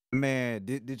 Man,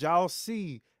 did y'all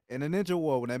see in the Ninja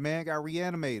War when that man got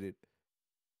reanimated?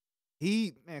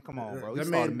 Come on, bro. He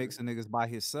started mixing niggas by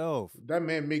himself. That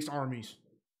man mixed armies.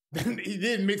 He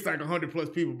didn't mix like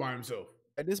 100+ people by himself.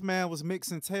 And this man was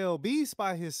mixing Tail Beast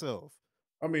by himself.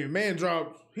 I mean, man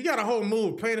he got a whole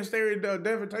move, planetary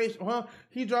devitation,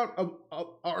 He dropped a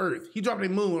Earth. He dropped a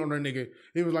moon on that nigga.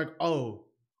 It was like, oh,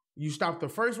 you stopped the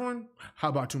first one? How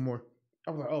about 2 more?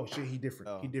 I was like, oh shit, he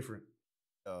different. He different.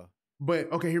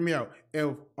 But okay, hear me out.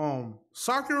 If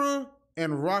Sakura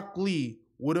and Rock Lee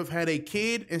would have had a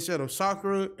kid instead of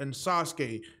Sakura and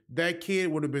Sasuke, that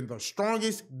kid would have been the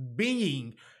strongest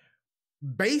being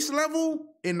base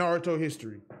level in Naruto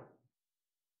history.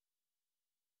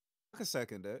 I can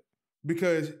second that.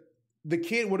 Because the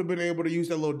kid would have been able to use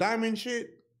that little diamond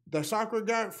shit that Sakura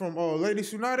got from Lady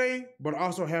Tsunade, but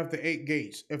also have the 8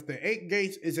 gates. If the 8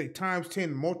 gates is a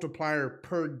 ×10 multiplier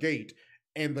per gate,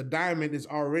 and the diamond is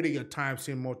already a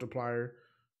 ×10 multiplier,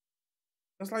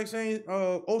 that's like saying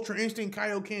Ultra Instinct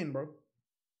Kaioken, bro.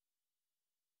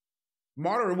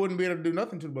 Madara wouldn't be able to do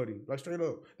nothing to the buddy, like straight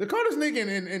up. The coldest nigga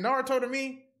in Naruto to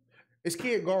me is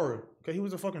Kid Gaara, because he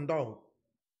was a fucking dog.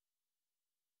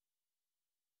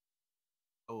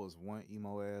 That was one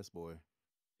emo ass boy.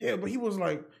 Yeah, but he was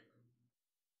like,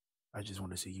 I just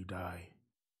want to see you die.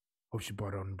 Hope you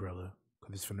brought an umbrella,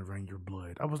 because it's finna rain your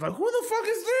blood. I was like, who the fuck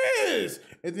is this?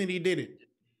 And then he did it.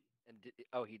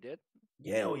 And he did?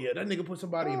 Yeah, that nigga put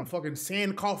somebody in a fucking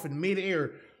sand coffin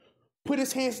midair, put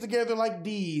his hands together like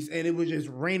these, and it was just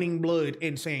raining blood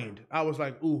and sand. I was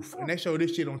like, oof. And they showed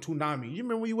this shit on Toonami. You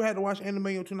remember when you had to watch anime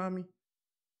on Toonami?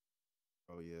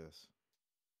 Oh, yes.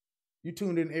 You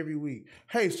tuned in every week.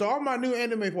 Hey, so all my new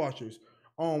anime watchers,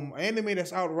 anime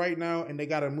that's out right now, and they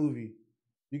got a movie.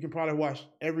 You can probably watch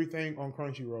everything on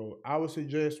Crunchyroll. I would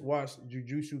suggest watch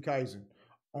Jujutsu Kaisen,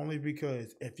 only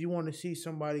because if you want to see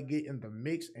somebody get in the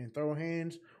mix and throw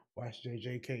hands, watch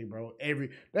JJK, bro.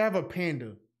 They have a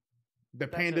panda. The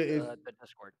panda is the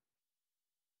Discord.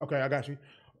 Okay, I got you.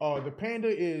 The panda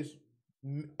is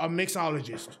a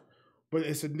mixologist, but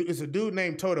it's a dude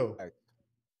named Toto.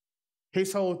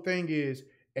 His whole thing is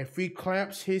if he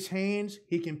claps his hands,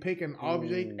 he can pick an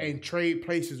object Ooh. and trade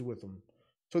places with them.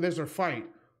 So there's a fight.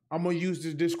 I'm gonna use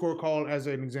this Discord call as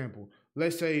an example.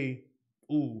 Let's say,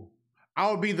 ooh,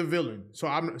 I'll be the villain. So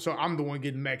I'm the one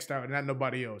getting maxed out and not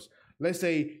nobody else. Let's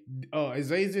say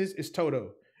Azazel is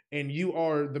Toto and you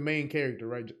are the main character,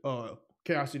 right?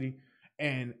 Chaosity.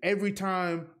 And every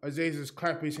time Azazel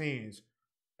clap his hands,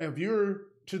 if you're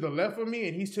to the left of me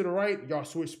and he's to the right, y'all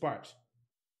switch spots.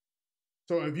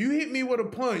 So if you hit me with a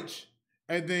punch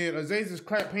and then Azazel's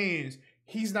clap hands,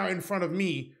 he's now in front of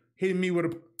me hitting me with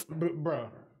a bruh.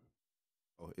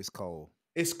 Oh, it's cold.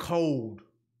 It's cold.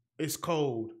 It's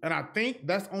cold. And I think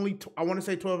that's only I want to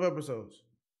say 12 episodes.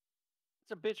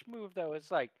 It's a bitch move though.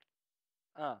 It's like,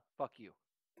 fuck you.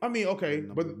 I mean, okay,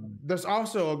 Number but one. there's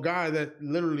also a guy that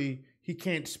literally he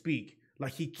can't speak.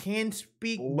 Like he can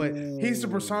speak, but he's the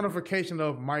Ooh. personification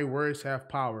of my words have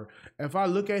power. If I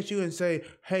look at you and say,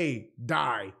 "Hey,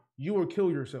 die," you will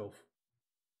kill yourself.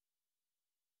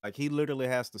 Like he literally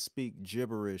has to speak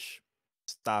gibberish,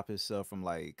 stop himself from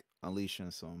like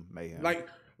unleashing some mayhem. Like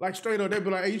straight up, they'd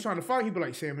be like, "Hey, you trying to fight?" He'd be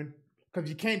like, "Salmon," because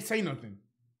you can't say nothing.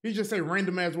 He just say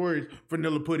random ass words,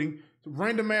 vanilla pudding,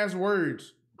 random ass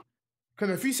words.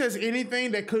 Because if he says anything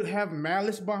that could have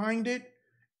malice behind it,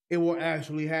 it will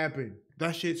actually happen.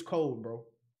 That shit's cold, bro.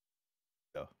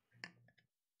 Yeah.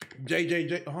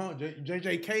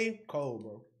 JJK, cold,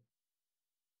 bro.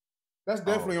 That's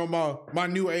definitely on my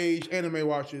new age anime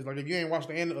watches. Like if you ain't watched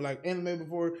the anime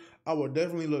before, I would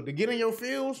definitely look. To get in your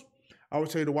feels, I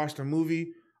would say to watch the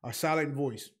movie A Silent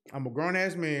Voice. I'm a grown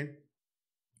ass man.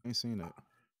 Ain't seen that.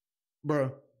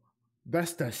 Bro,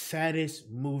 that's the saddest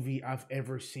movie I've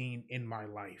ever seen in my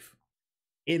life.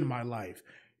 In my life.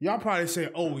 Y'all probably say,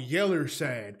 "Oh, Yeller's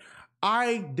sad."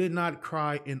 I did not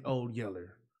cry in Old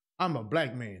Yeller. I'm a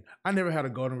black man. I never had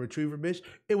a golden retriever, bitch.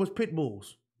 It was pit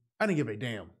bulls. I didn't give a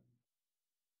damn.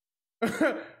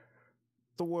 The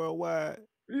worldwide.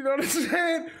 You know what I'm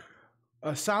saying?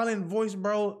 A Silent Voice,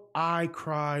 bro. I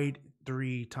cried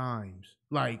 3 times.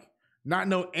 Like, not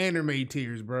no anime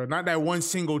tears, bro. Not that one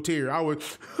single tear. I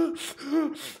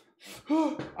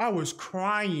was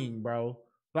crying, bro.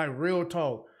 Like real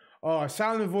talk.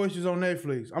 Silent Voice is on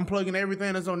Netflix. I'm plugging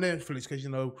everything that's on Netflix because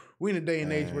we in a day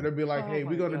and age where they'll be like, "Hey,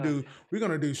 we're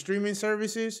gonna do streaming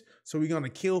services, so we're gonna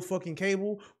kill fucking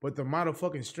cable, but the amount of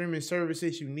fucking streaming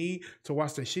services you need to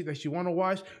watch the shit that you want to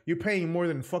watch, you're paying more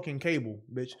than fucking cable,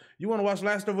 bitch. You want to watch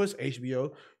Last of Us,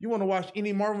 HBO. You want to watch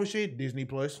any Marvel shit, Disney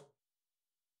Plus."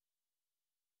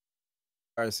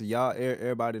 All right, so y'all,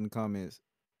 everybody in the comments,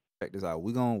 check this out.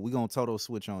 We gonna total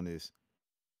switch on this.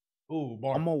 Ooh,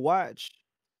 bar. I'm gonna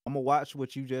watch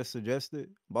what you just suggested,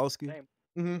 Boski. Same.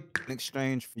 Mm-hmm. In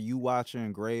exchange for you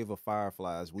watching Grave of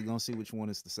Fireflies, we gonna see which one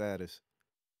is the saddest.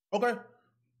 Okay.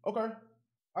 I got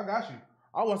you.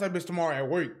 I'll watch that bitch tomorrow at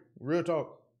work. Real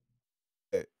talk.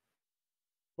 Yeah.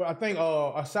 But I think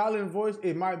A Silent Voice,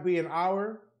 it might be an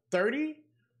hour 30,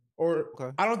 or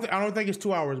Okay. I don't think it's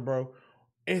 2 hours, bro.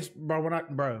 It's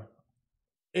bro.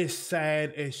 It's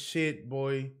sad as shit,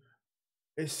 boy.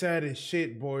 It's sad as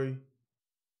shit, boy.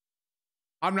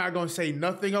 I'm not gonna say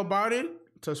nothing about it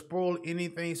to spoil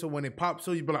anything. So when it pops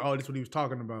up, you be like, "Oh, this is what he was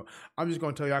talking about." I'm just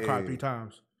gonna tell you, I cried 3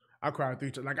 times. I cried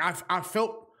 3 times. Like I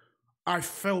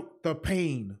felt the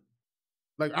pain.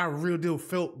 Like I real deal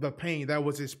felt the pain that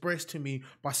was expressed to me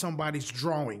by somebody's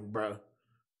drawing, bro.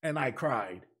 And I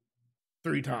cried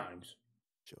 3 times.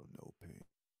 Show no pain.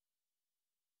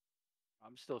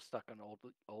 I'm still stuck on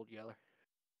old Yeller.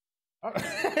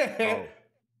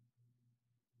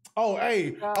 Oh,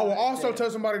 hey, I will also damn.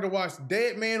 tell somebody to watch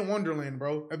Dead Man Wonderland,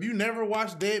 bro. If you never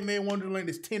watched Dead Man Wonderland,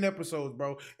 it's 10 episodes,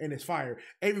 bro, and it's fire.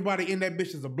 Everybody in that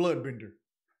bitch is a bloodbender.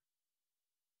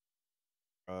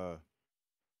 You Are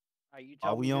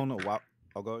tell we me on to- the?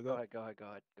 Oh, go Go ahead.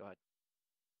 ahead.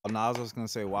 Oh, no, I was just gonna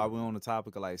say while we're on the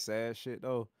topic of like sad shit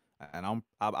though, and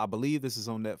I believe this is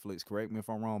on Netflix. Correct me if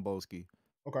I'm wrong, Boski.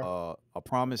 Okay. A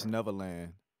Promise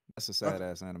Neverland. That's a sad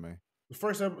ass anime. The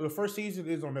first season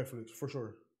is on Netflix for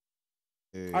sure.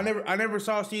 Yeah. I never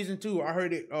saw season 2. I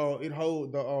heard it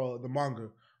hold the manga.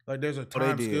 Like there's a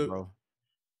time they did, skip. bro.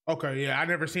 Okay, yeah, I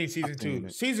never seen season 2.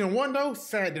 it. Season 1 though,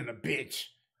 sad than a bitch.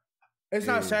 It's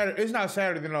not sad. It's not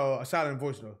sadder than A Silent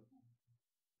Voice though.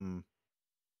 Mm.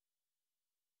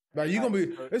 Like you gonna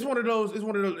be, it's one of those.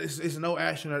 It's no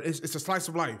action. It's a slice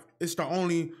of life. It's the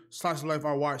only slice of life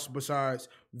I watched besides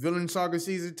Villain Saga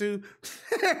season 2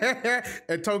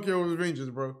 and Tokyo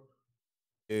Revengers, bro.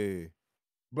 Yeah.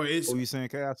 But it's. What you saying,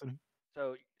 Cassidy?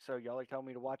 So y'all are telling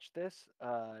me to watch this.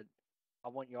 I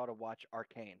want y'all to watch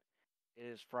Arcane. It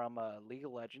is from League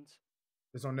of Legends.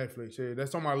 It's on Netflix. Yeah,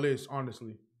 that's on my list.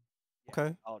 Honestly. Yeah.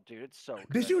 Okay. Oh, dude, it's so Did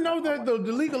good. you know I that watched the the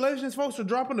whole League of thing. Legends folks are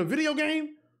dropping a video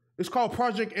game? It's called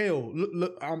Project L.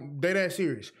 Look, dead ass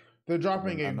serious. They're I did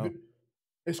dropping not know.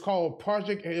 it's called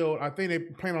Project L. I think they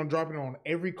plan on dropping it on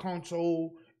every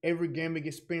console, every gaming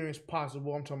experience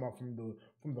possible. I'm talking about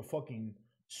from the fucking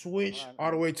Switch Well,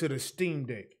 all the way to the Steam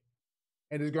Deck.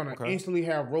 And it's gonna Okay. instantly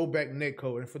have rollback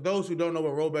netcode. And for those who don't know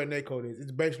what rollback netcode is,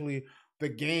 it's basically the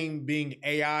game being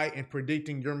AI and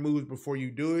predicting your moves before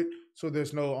you do it, so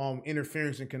there's no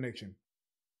interference in connection.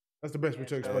 That's the best way yeah.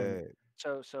 to explain it.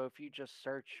 So if you just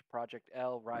search Project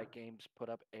L, Riot Games put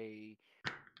up a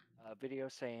video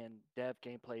saying dev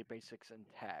gameplay basics and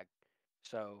tag.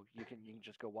 So you can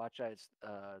just go watch that. It's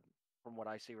from what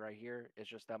I see right here, it's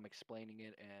just them explaining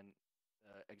it and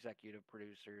executive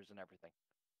producers and everything.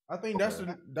 I think that's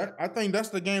Okay. I think that's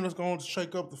the game that's going to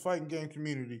shake up the fighting game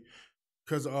community.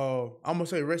 Cause I'm gonna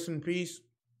say rest in peace.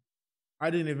 I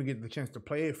didn't even get the chance to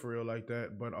play it for real like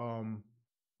that, but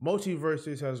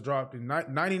Multiverses has dropped, and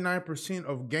 99%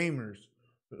 of gamers,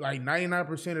 like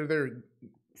 99% of their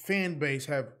fan base,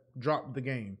 have dropped the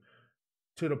game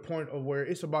to the point of where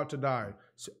it's about to die.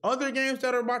 So other games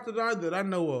that are about to die that I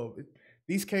know of,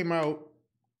 these came out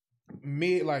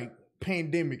mid like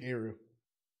pandemic era.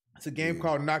 It's a game Yeah.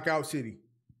 called Knockout City.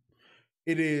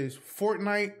 It is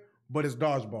Fortnite, but it's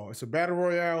dodgeball. It's a battle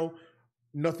royale,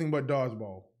 nothing but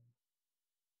dodgeball.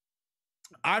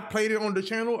 I played it on the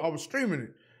channel. I was streaming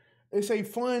it. It's a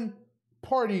fun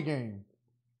party game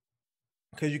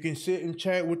because you can sit and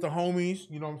chat with the homies.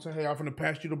 You know what I'm saying? Hey, I'm gonna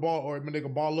pass you the ball, or make a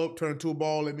ball up, turn to a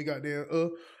ball. Let me got there.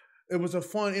 It was a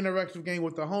fun interactive game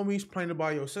with the homies. Playing it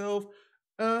by yourself.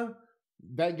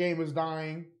 That game is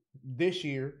dying this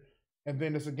year. And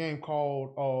then there's a game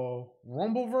called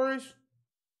Rumbleverse.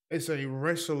 It's a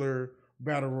wrestler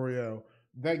battle royale.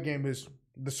 That game is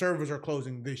the servers are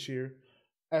closing this year.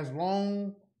 As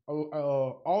long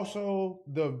also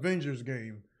the Avengers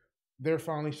game, they're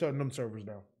finally shutting them servers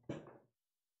down.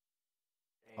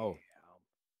 Oh, Damn.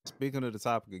 speaking of the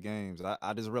topic of games,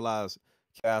 I just realized,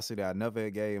 Cassidy, I never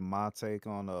gave my take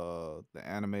on the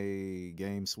anime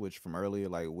game switch from earlier,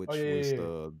 like Oh which yeah, was yeah,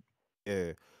 yeah.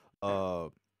 the yeah.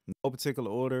 No particular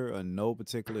order or no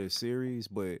particular series,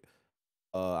 but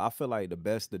I feel like the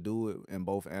best to do it in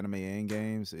both anime and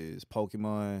games is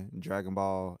Pokemon, Dragon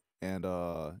Ball, and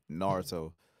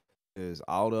Naruto. Is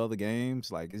all the other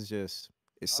games, like it's Naruto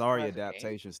sorry has a game.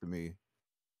 adaptations to me.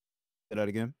 Say that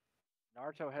again.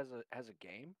 Naruto has a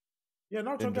game. Yeah,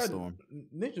 Naruto Ninja got Storm.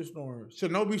 Ninja Storm,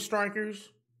 Shinobi Strikers.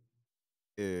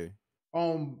 Yeah.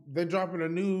 They're dropping a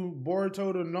new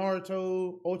Boruto to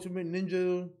Naruto Ultimate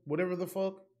Ninja, whatever the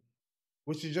fuck,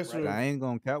 which is just But a. Right. I ain't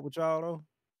gonna cap with y'all though.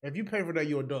 If you pay for that,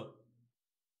 you're a duck.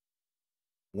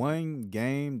 One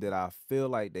game that I feel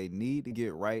like they need to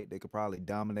get right, they could probably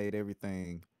dominate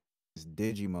everything, is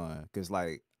Digimon. Cause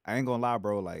like I ain't gonna lie,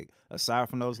 bro. Like aside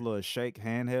from those little shake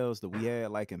handhelds that we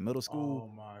had like in middle school,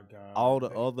 Oh my god, all the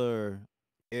other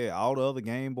all the other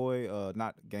Game Boy,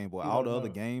 not Game Boy, you all don't the other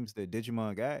know. games that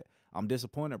Digimon got, I'm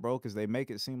disappointed, bro, because they make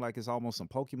it seem like it's almost some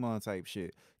Pokemon type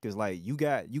shit. Cause like you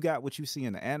got what you see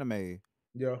in the anime,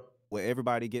 Yeah, where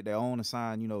everybody get their own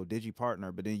assigned, digi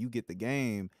partner, but then you get the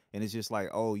game and it's just like,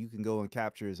 oh, you can go and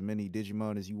capture as many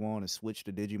Digimon as you want and switch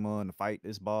to Digimon to fight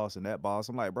this boss and that boss.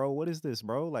 I'm like, bro, what is this,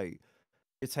 bro? Like,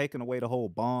 it's taking away the whole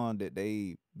bond that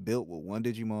they built with one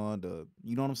Digimon.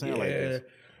 You know what I'm saying? Like, yeah. cause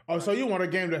Oh, so you want a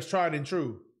game that's tried and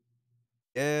true?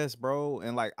 yes, bro.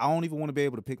 And like, I don't even want to be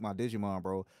able to pick my Digimon,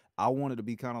 bro. I want it to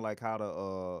be kind of like how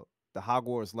the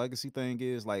Hogwarts Legacy thing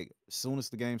is. Like, as soon as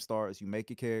the game starts, you make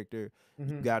your character. You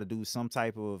Mm-hmm. got to do some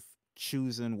type of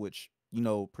choosing, which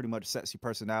pretty much sets your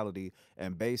personality.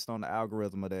 And based on the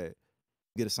algorithm of that,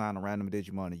 you get assigned a random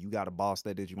Digimon, and you got to boss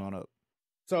that Digimon up.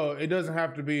 So it doesn't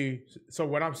have to be. So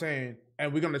what I'm saying,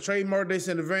 and we're gonna trademark this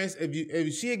in advance. If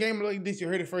you see a game like this, you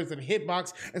heard it first in the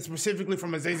hitbox, and specifically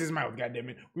from Aziz's mouth. God damn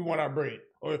it, we want our bread,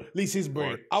 or at least his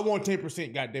bread. Or I want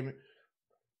 10%. God damn it.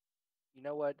 You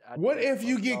know what? What if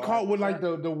you Both get y'all have caught with like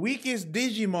that. the weakest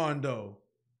Digimon though?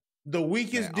 The man,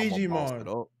 weakest I'm gonna boss it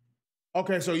Digimon. up.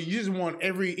 Okay, so you just want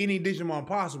any Digimon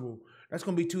possible. That's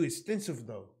gonna be too extensive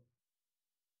though.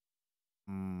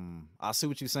 I see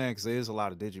what you're saying because there is a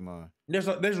lot of Digimon. There's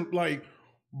like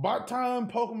by the time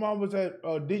Pokemon was at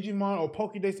Digimon or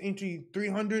Pokédex entry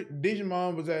 300,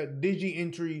 Digimon was at Digi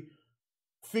entry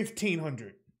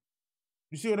 1500.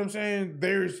 You see what I'm saying?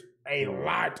 There's a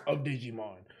lot of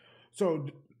Digimon. So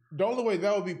the only way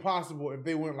that would be possible if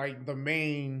they went like the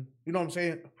main, you know what I'm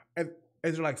saying?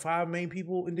 Is there like 5 main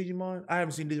people in Digimon? I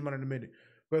haven't seen Digimon in a minute.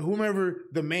 But whomever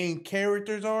the main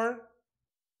characters are,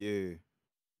 Yeah.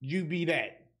 you be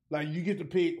that. Like you get to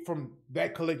pick from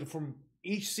that collective from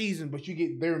each season, but you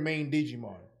get their main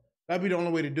Digimon. That'd be the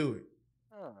only way to do it.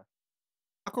 Huh.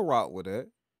 I could rock with that.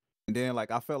 And then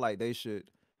like I felt like they should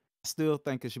still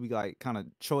think it should be like kind of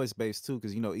choice based too,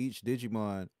 because each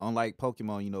Digimon, unlike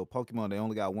Pokemon, Pokemon they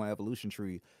only got one evolution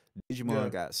tree. Yeah.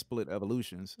 Digimon got split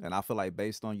evolutions, and I feel like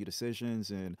based on your decisions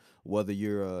and whether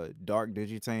you're a dark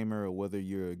Digitamer or whether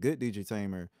you're a good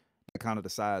Digitamer, that kind of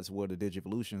decides where the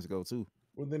Digivolutions go to.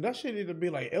 Well, then that shit need to be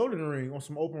like Elden Ring on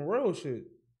some open world shit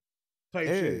type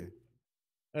shit.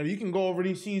 And you can go over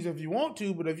these seasons if you want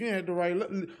to, but if you ain't the right,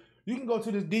 you can go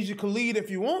to this Digi-Khalid if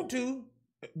you want to,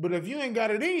 but if you ain't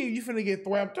got it in you, you finna get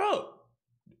thwapped up.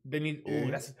 They need.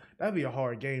 Yeah. That'd be a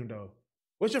hard game though.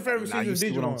 What's your favorite Now season you of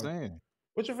see what I'm Digimon? saying?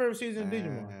 What's your favorite season of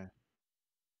Digimon?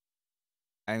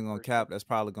 I ain't gonna cap. That's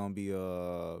probably gonna be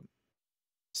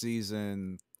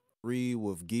season 3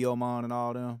 with Guillemon and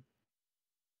all them.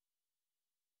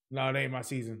 No, it ain't my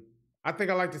season. I think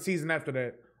I like the season after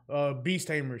that. Beast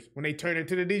Tamers. When they turn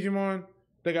into the Digimon,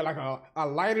 they got like a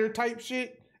lighter type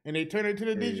shit, and they turn into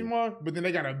the Digimon, but then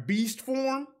they got a beast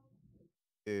form.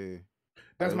 Yeah.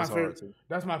 That's my favorite.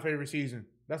 That's my favorite season.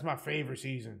 That's my favorite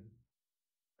season.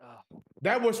 Oh.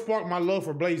 That would spark my love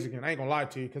for Blaziken. I ain't gonna lie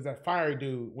to you, because that fire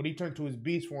dude, when he turned to his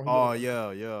beast form,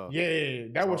 yeah. Yeah,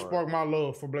 that would spark my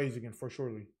love for Blaziken for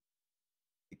surely.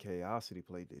 Chaosity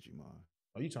play Digimon.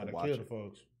 Oh, you trying to kill the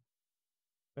folks.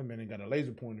 That man ain't got a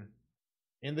laser pointer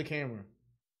in the camera.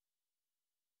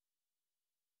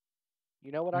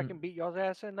 You know what I can beat y'all's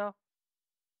ass in now?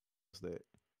 What's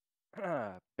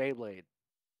that? Beyblade.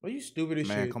 Oh, you stupid as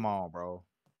shit. Man, come on, bro.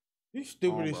 You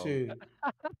stupid as shit.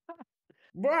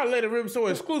 Bro, I let it rip so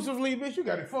exclusively, bitch. You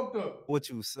got it fucked up. What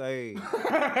you say?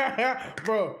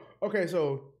 Bro, okay,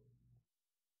 so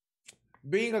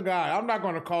being a guy, I'm not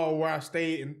going to call where I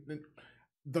stayed in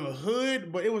the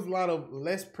hood, but it was a lot of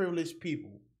less privileged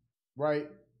people, right?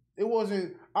 It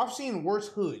wasn't, I've seen worse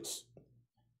hoods.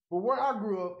 But where I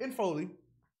grew up, in Foley,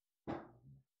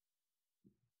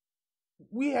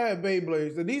 we had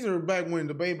Beyblades. And these are back when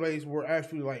the Beyblades were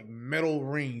actually like metal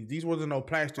rings. These wasn't no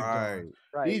plastic guns.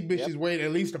 Right. These bitches weighed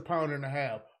at least 1.5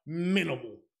 pounds.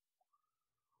 Minimal.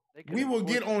 We would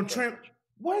get on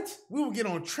We would get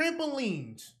on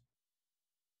trampolines.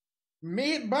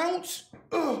 Mid bounce,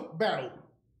 battle.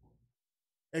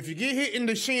 If you get hit in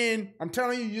the shin, I'm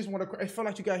telling you, you just want to. It felt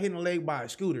like you got hit in the leg by a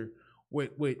scooter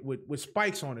with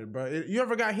spikes on it, bro. You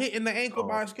ever got hit in the ankle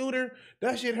by a scooter?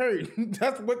 That shit hurt.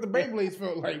 That's what the Beyblades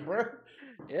felt like, bro.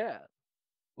 Yeah.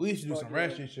 We used to do some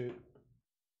ratchet shit.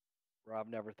 Rob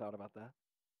never thought about that.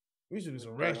 We used to do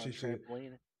some ratchet shit.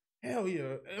 Hell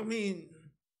yeah. I mean,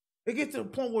 it gets to the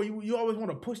point where you always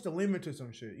want to push the limit to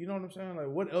some shit. You know what I'm saying? Like,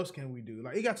 what else can we do?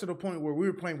 Like, it got to the point where we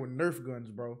were playing with Nerf guns,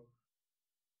 bro.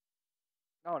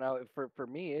 No. For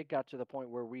me, it got to the point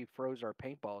where we froze our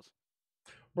paintballs.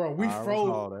 Bro, we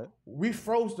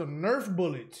froze the Nerf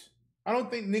bullets. I don't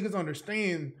think niggas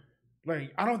understand.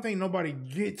 Like, I don't think nobody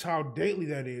gets how deadly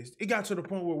that is. It got to the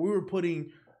point where we were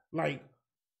putting, like,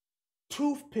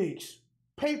 toothpicks,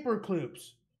 paper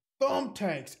clips,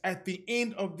 thumbtacks at the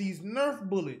end of these Nerf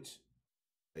bullets.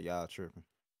 Y'all tripping.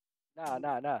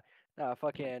 Nah.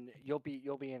 Fucking, you'll be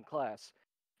in class,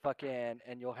 fucking,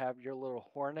 and you'll have your little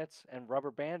hornets and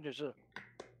rubber bandages.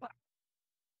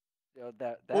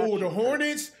 The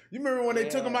Hornets. You remember when they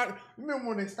took them out? You remember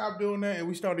when they stopped doing that and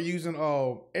we started using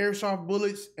airsoft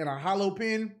bullets and a hollow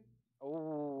pin?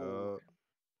 Oh.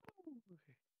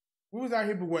 We was out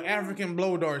here with African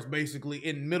blow darts basically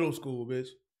in middle school, bitch.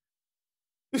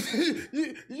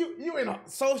 you in a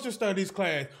social studies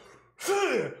class.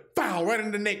 Foul right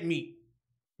in the neck meat.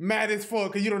 Mad as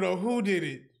fuck because you don't know who did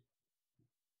it.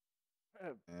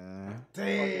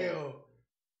 Damn.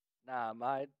 Nah,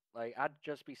 I'd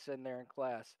just be sitting there in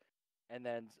class, and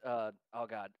then oh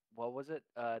god, what was it?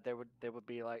 They would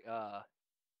be like,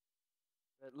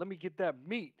 let me get that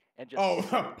meat and just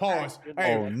pause.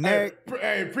 Neck.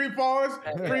 Pre-pause,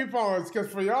 pre-pause,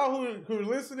 because for y'all who are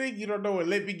listening, you don't know what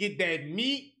 "let me get that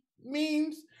meat"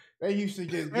 means. They used to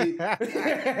just get their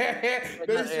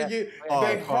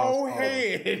whole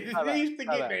head. They used to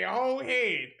get their whole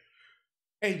head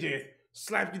and just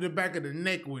slap you in the back of the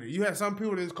neck with it. You have some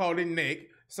people that call it neck.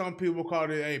 Some people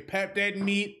call it, hey, pap that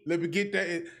meat. Let me get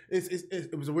that.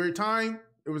 It was a weird time.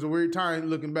 It was a weird time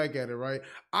looking back at it, right?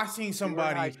 I seen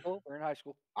somebody. We're in high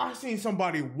school. I seen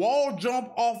somebody wall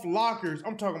jump off lockers.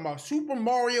 I'm talking about Super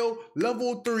Mario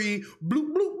level 3,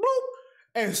 bloop, bloop, bloop,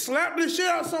 and slap the shit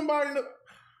out of somebody.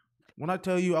 When I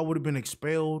tell you I would have been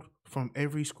expelled from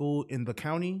every school in the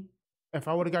county, if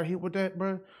I would have got hit with that,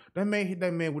 bro, that man hit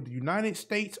that man with the United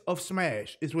States of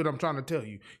Smash, is what I'm trying to tell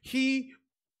you. He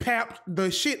papped the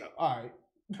shit. All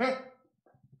right.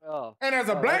 Oh, And as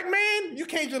a oh, black man, you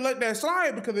can't just let that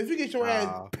slide because if you get your ass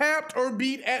Nah. papped or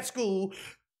beat at school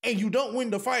and you don't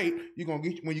win the fight, you're gonna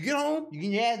get when you get home, you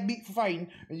get your ass beat for fighting,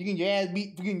 and you get your ass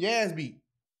beat for getting your ass beat.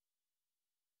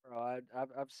 bro,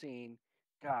 I've seen,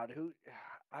 God, who,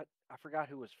 I forgot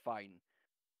who was fighting.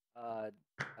 Uh,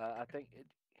 I think it,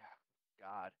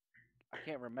 God, I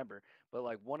can't remember, but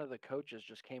like one of the coaches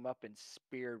just came up and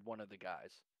speared one of the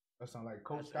guys That sound like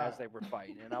Coach as Scott. they were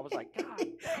fighting, and I was like, God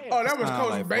Oh, damn. that was Sound Coach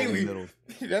like Foley Bailey. Middle.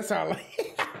 That sound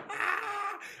like.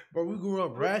 But we grew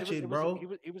up ratchet, bro.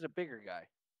 He was a bigger guy.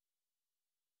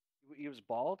 He was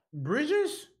bald.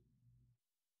 Bridges,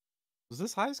 Was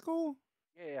this high school?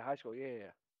 Yeah, yeah, high school. Yeah, yeah.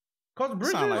 Coach It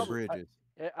sound like Bridges. Probably.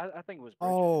 Bridges. I think it was Bridges. Yeah.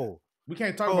 Oh, We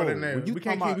can't talk about it oh, now. were you We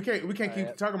talking can't keep. about? We can't Yeah.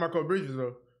 keep talking about Coach Bridges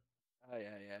though. Oh yeah,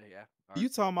 yeah, yeah. All right. You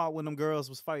talking about when them girls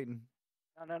was fighting?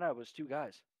 No. It was two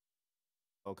guys.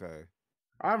 Okay.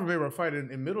 I remember a fight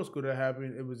in middle school that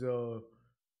happened. It was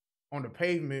on the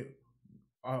pavement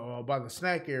by the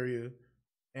snack area,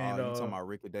 and You talking about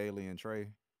Ricky Daly and Trey?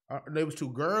 there was two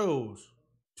girls,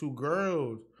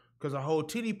 because a whole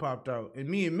titty popped out. And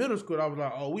me in middle school, I was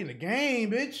like, "Oh, we in the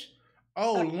game, bitch!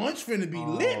 Oh, lunch finna be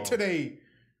lit Oh. today."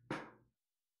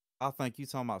 I think you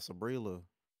talking about Sabrina.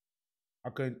 I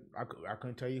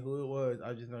couldn't tell you who it was.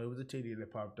 I just know it was a titty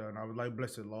that popped out, and I was like,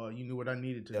 "Blessed Lord, you knew what I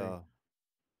needed today." Yeah.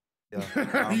 Yeah.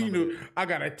 I You remember knew that. I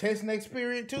got a test next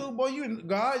period too, boy.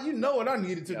 God, you know what I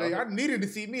needed today. Yeah. I needed to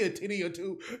see me a titty or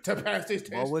two to pass this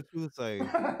Well, test. what you say?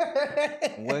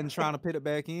 Wasn't trying to put it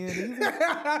back in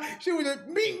either. She was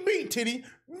just beat titty,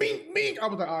 beat. I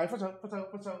was like, all right,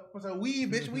 what's up, weave,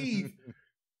 bitch, weave.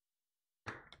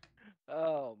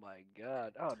 Oh my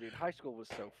God. Oh, dude, high school was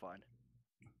so fun.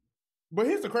 But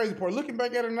here's the crazy part. Looking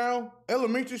back at it now,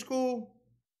 elementary school,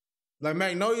 like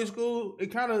Magnolia School, it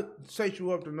kind of sets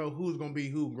you up to know who's gonna be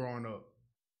who growing up.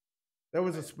 There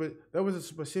was a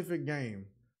specific game.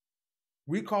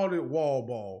 We called it wall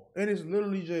ball, and it's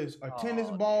literally just a tennis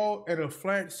Oh, ball and a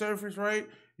flat surface. Right?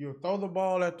 You throw the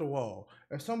ball at the wall.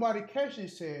 If somebody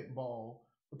catches said ball,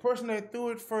 the person that threw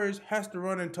it first has to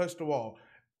run and touch the wall.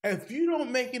 If you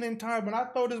don't make it in time, and I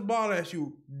throw this ball at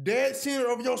you, dead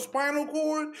center of your spinal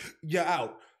cord, you're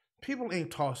out. People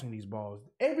ain't tossing these balls.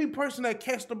 Every person that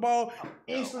catch the ball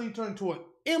instantly turn to an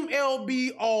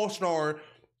MLB All-Star.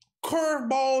 Curve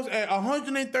balls at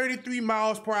 133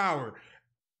 miles per hour.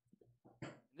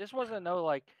 this wasn't no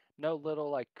little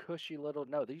like cushy little.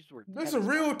 No, these were. This is tennis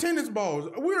real balls. tennis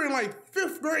balls. We were in like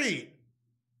 5th grade.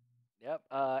 Yep.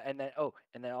 And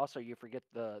then also you forget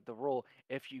the rule.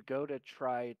 If you go to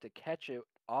try to catch it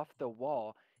off the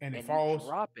wall And it and falls. you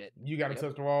drop it, You got to yep,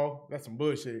 touch the wall. That's some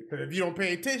bullshit. Because if you don't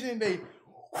pay attention,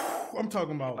 I'm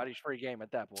talking about. anybody's free game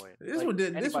at that point. This Like, is what I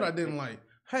anybody's didn't big- like.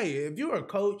 Hey, if you're a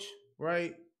coach,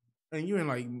 right, and you're in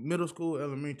like middle school,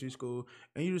 elementary school,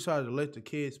 and you decide to let the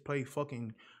kids play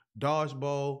fucking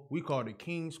dodgeball, we call it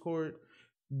King's Court.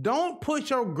 Don't put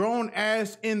your grown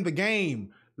ass in the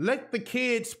game. Let the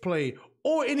kids play.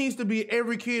 Or it needs to be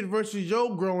every kid versus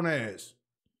your grown ass.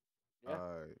 Yeah. All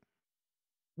right.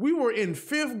 We were in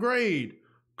 5th grade.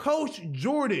 Coach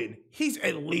Jordan, he's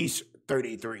at least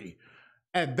 33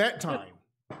 at that time.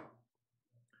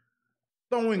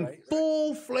 Throwing Right.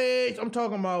 full-fledged, I'm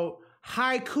talking about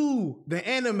haiku, the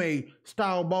anime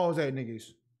style balls at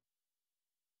niggas.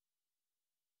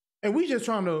 And we just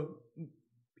trying to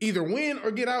either win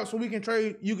or get out so we can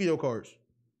trade Yu-Gi-Oh cards.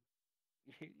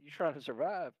 You're trying to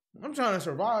survive. I'm trying to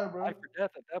survive, bro. Life or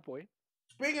death at that point.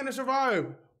 Speaking of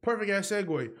survive, perfect ass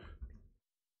segue.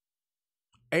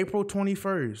 April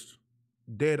 21st,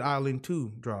 Dead Island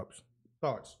 2 drops.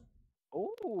 Thoughts?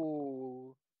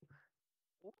 Ooh.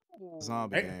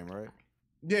 Zombie Hey. game, right?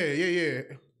 Yeah.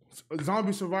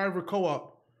 Zombie Survivor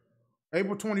co-op.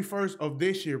 April 21st of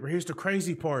this year. But here's the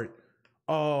crazy part.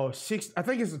 I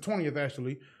think it's the 20th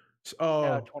actually.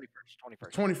 Yeah,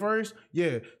 21st. 21st?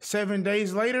 Yeah. 7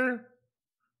 days later,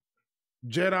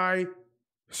 Jedi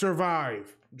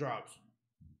Survive drops.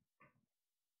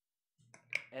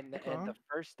 And Okay. the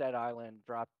first Dead Island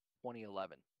dropped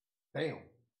 2011. Damn.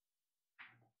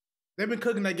 They've been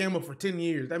cooking that game up for 10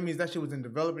 years. That means that shit was in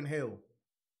development hell.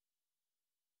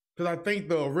 Because I think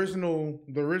the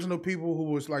original people who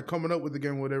was like coming up with the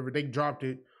game or whatever, they dropped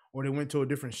it or they went to a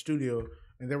different studio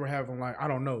and they were having like, I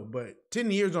don't know, but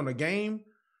 10 years on a game,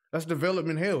 that's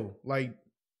development hell. Like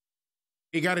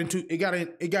it got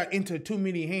into too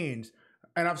many hands.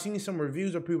 And I've seen some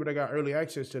reviews of people that got early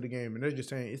access to the game and they're just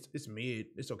saying it's mid,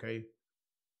 it's okay.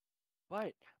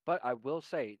 But I will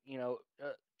say,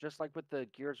 just like with the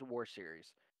Gears of War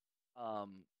series, I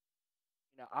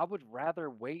would rather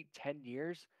wait 10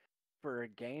 years for a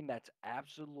game that's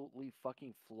absolutely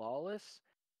fucking flawless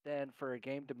than for a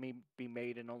game to be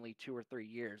made in only 2 or 3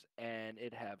 years, and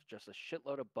it have just a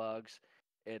shitload of bugs.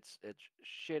 It's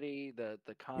shitty. The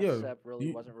Yeah, concept really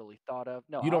you wasn't really thought of.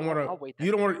 No, you don't want I'll to wait that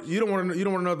you don't 2 years. want you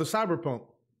don't want another cyberpunk.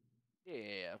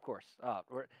 Yeah, of course. It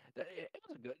was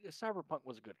a good. Cyberpunk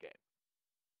was a good game.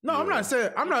 No,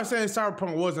 Yeah. I'm not saying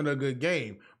Cyberpunk wasn't a good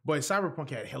game, but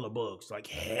Cyberpunk had hella bugs, like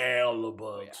hella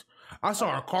bugs. I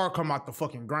saw a car come out the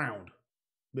fucking ground,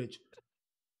 bitch,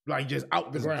 like just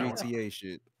out the This ground. GTA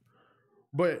shit.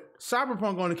 But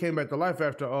Cyberpunk only came back to life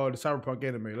after the Cyberpunk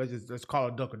anime. Let's call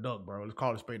it duck a duck, bro. Let's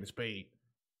call it spade a spade.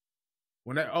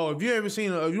 When that if you ever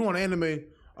seen if you want an anime,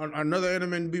 another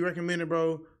anime to be recommended,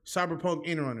 bro, Cyberpunk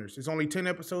Runners. It's only 10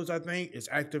 episodes, I think. It's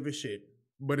active as shit,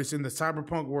 but it's in the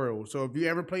cyberpunk world. So if you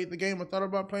ever played the game or thought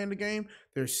about playing the game,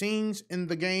 there's scenes in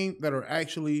the game that are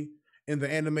actually in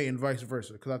the anime and vice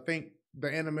versa. Because I think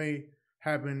the anime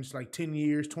happens like 10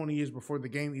 years, 20 years before the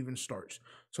game even starts.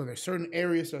 So there's certain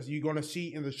areas that you're gonna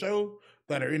see in the show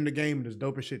that are in the game, and it's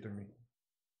dope as shit to me.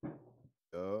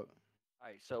 All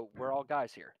right, so we're all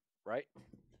guys here, right?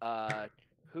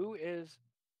 Who is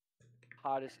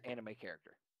hottest anime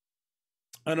character?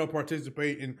 I don't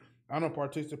participate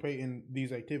in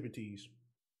these activities.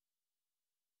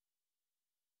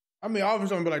 I mean,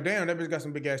 obviously, I'm gonna be like, damn, that bitch got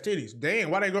some big ass titties. Damn,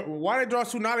 why they draw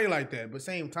Tsunade like that? But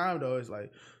same time though, it's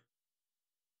like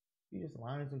she's just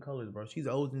lines and colors, bro. She's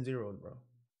O's and zeros, bro.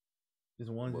 Just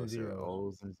ones and zeros.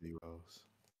 O's and zeros.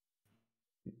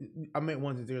 I meant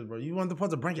ones and zeros, bro. You weren't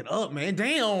supposed to bring it up, man.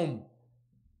 Damn.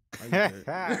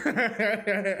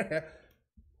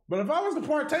 But if I was to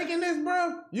partake in this,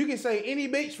 bro, you can say any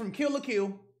bitch from Kill la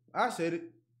Kill. I said it.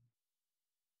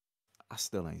 I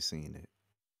still ain't seen it.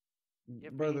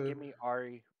 Give me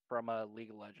Ari from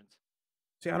League of Legends.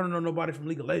 See, I don't know nobody from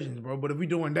League of Legends, bro. But if we're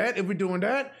doing that,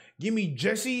 give me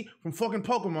Jessie from fucking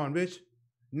Pokemon, bitch.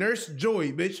 Nurse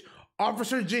Joy, bitch.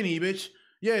 Officer Jenny, bitch.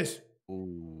 Yes.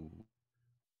 Ooh.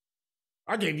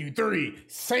 I gave you 3.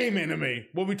 Same anime.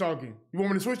 What we talking? You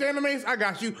want me to switch to animes? I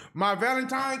got you. My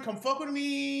Valentine, come fuck with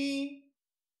me.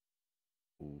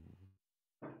 Ooh.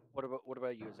 What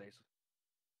about you, Azazel?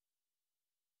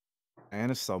 Man,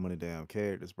 there's so many damn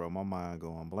characters, bro. My mind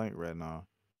going blank right now.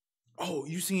 Oh,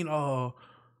 you seen the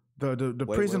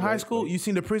prison high school? You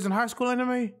seen the prison high school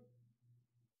anime?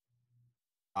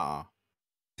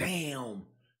 Damn.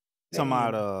 Talking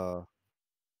about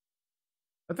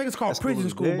I think it's called Prison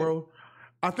School, bro.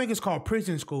 I think it's called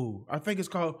Prison School. I think it's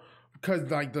called because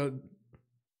like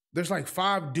there's like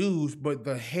 5 dudes, but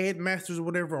the headmasters or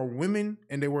whatever are women,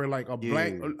 and they wear like a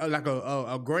black, like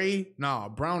a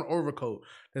brown overcoat.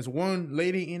 There's one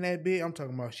lady in that bit. I'm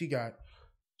talking about. She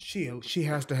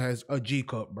has to has a G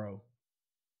cup, bro.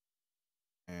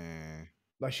 And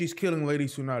like she's killing Lady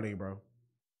Tsunade, bro. I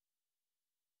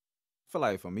feel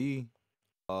like for me,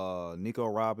 Nico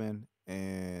Robin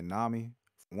and Nami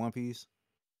from One Piece.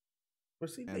 But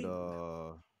see, And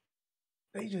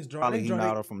they just draw. probably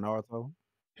Hinata from Naruto.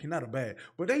 Hinata bad,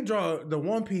 but they draw the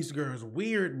One Piece girls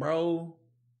weird, bro.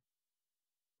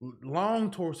 Long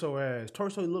torso ass.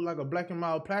 Torso look like a black and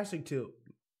mild plastic tip.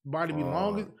 Body be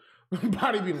long.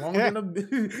 Body be longer than a.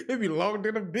 It be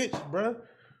longer than a bitch, bro.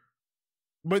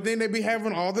 But then they be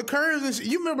having all the curves and shit.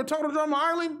 You remember Total Drama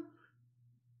Island?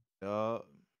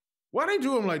 Why they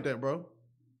drew him like that, bro?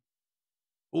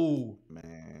 Ooh,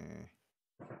 man.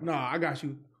 Nah, I got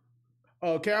you.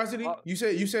 Cassidy, you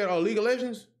said League of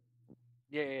Legends?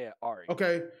 Yeah, Ari.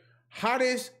 Okay.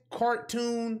 Hottest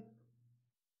cartoon.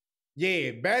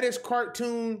 Yeah, baddest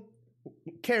cartoon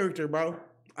character, bro.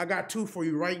 I got 2 for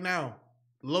you right now.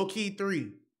 Low key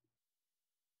 3.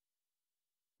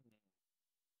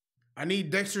 I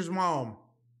need Dexter's mom.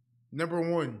 Number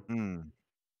 1.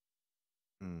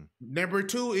 Number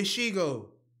 2 is Shigo.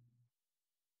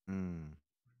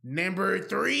 Number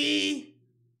 3.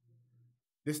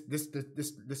 This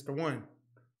the one.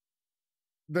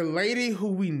 The lady who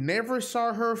we never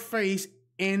saw her face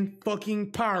in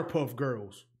fucking Powerpuff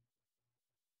Girls.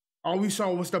 All we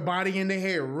saw was the body and the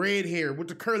hair, red hair with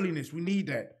the curliness. We need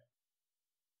that.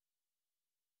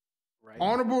 Right.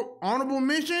 Honorable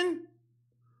mention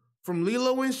from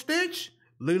Lilo and Stitch,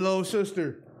 Lilo's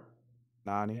sister.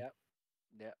 Nani.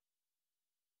 Yep.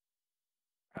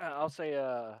 I'll say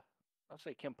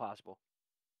Kim Possible.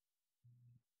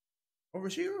 Over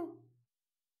Shiro?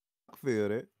 I feel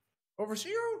that. Over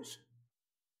Shiro's?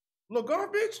 Look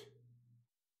off, bitch.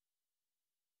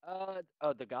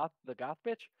 The goth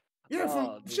bitch. Yeah,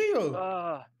 from Shiro.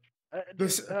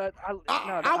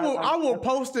 I will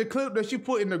post a clip that you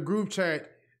put in the group chat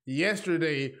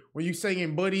yesterday when you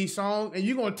singing Buddy's song, and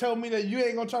you gonna tell me that you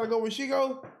ain't gonna try to go with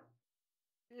Shigo?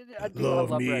 I Love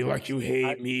love me like redheads. you I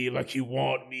hate me, like you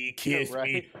want me, kiss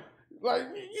right, me. Like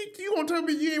you gonna tell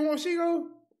me you ain't want Shigo?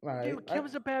 dude. Like, Kim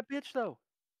is a bad bitch though.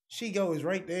 Shigo is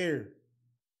right there.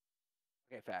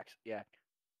 Okay, facts. Yeah,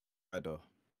 Right though.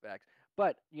 facts.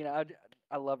 But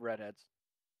I love redheads.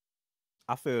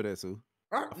 I feel that too.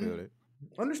 I feel Mm, that.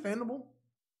 understandable.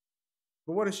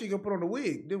 But what if she gonna put on the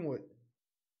wig? Then what?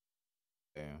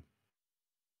 Damn.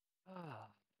 Ah,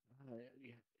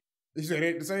 yeah. You said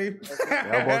it the same.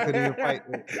 Y'all both couldn't even fight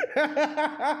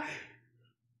that.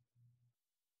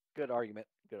 Good argument.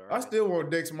 Good I argument. still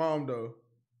want Dex's mom though.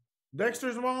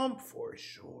 Dexter's mom for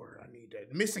sure. I need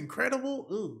that. Miss Incredible.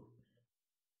 Ooh.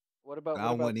 What about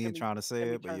I wasn't even Timmy trying to say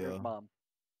Timmy it, but Turner's yeah. mom?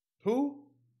 Who?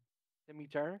 Timmy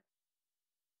Turner,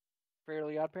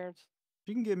 Fairly Odd Parents.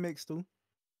 She can get mixed too.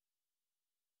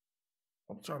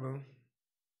 I'm trying to.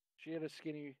 She had a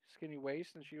skinny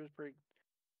waist, and she was pretty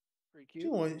She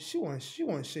cute. wasn't. She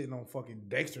wasn't shitting on fucking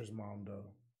Dexter's mom though.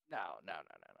 No.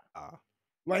 Ah.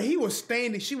 Like he was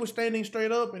standing. She was standing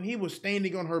straight up, and he was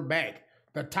standing on her back,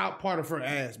 the top part of her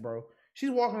ass, bro. She's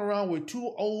walking around with two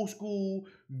old school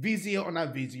VCO, or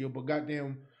not VCO, but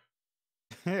goddamn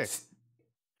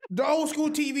the old school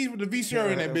TVs with the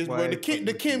VCR in that bitch, Boy, I bro. The ain't fucking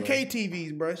with you, Kim bro. K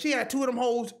TVs, bro. She had two of them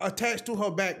hoes attached to her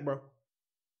back, bro.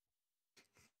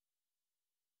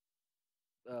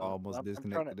 Almost I'm trying to.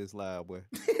 disconnected this live, boy.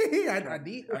 I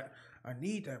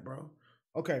need that, bro.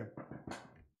 Okay.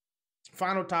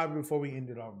 Final topic before we end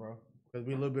it off, bro. Because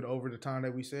we a little bit over the time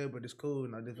that we said, but it's cool.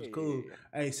 No, this was cool.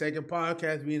 Yeah. Hey, second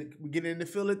podcast, we get into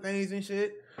feeling things and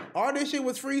shit. All this shit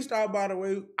was freestyle, by the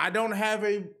way. I don't have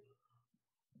a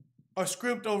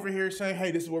script over here saying,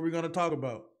 hey, this is what we're gonna talk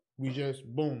about. We just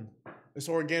boom. It's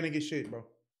organic as shit, bro.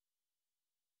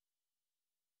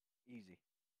 Easy.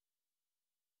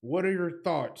 What are your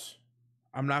thoughts?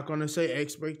 I'm not gonna say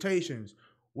expectations.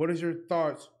 What is your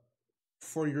thoughts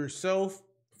for yourself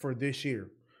for this year?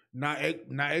 Not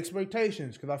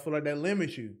expectations, because I feel like that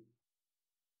limits you.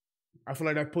 I feel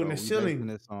like that putting So a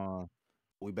ceiling.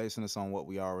 we basing this on what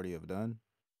we already have done.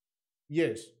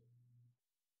 Yes.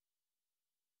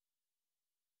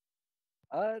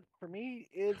 For me,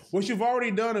 it's What you've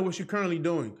already done and what you're currently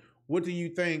doing. What do you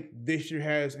think this year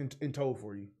has in total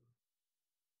for you?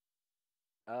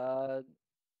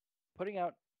 putting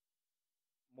out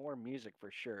more music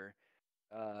for sure.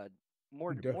 Uh, You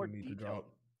more definitely need to detailed,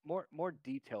 drop. more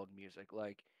detailed music.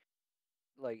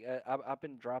 I've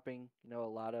been dropping, a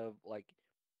lot of like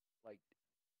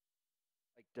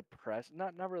depressed,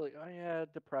 not really. Oh yeah,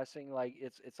 depressing. Like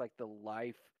it's like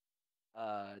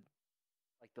uh,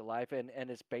 the life, and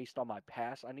it's based on my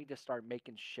past. I need to start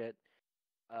making shit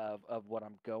of what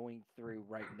I'm going through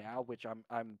right now, which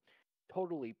I'm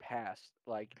totally past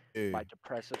like Yeah. my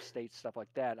depressive state, stuff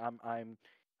like that. I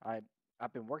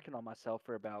I've been working on myself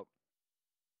for about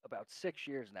 6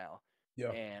 years now,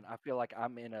 Yeah. and I feel like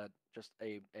I'm in a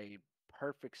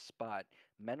perfect spot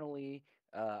mentally.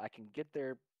 I can get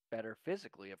there better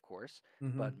physically, of course,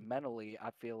 but Mm-hmm. mentally,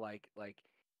 I feel like I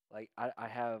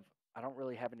don't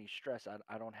really have any stress.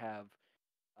 I don't have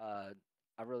uh,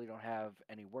 I really don't have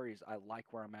any worries. I like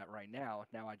where I'm at right now.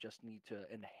 Now I just need to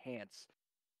enhance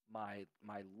my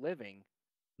living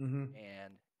Mm-hmm.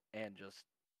 and just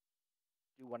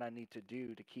do what I need to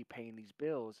do to keep paying these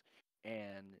bills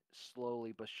and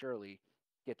slowly but surely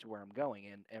get to where I'm going.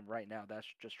 And right now, that's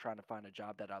just trying to find a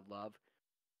job that I love.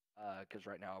 Because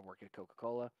right now I work at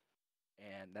Coca-Cola,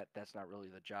 and that's not really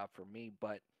the job for me.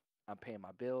 But I'm paying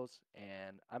my bills,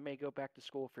 and I may go back to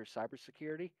school for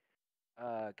cybersecurity.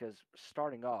 Because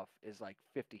starting off is like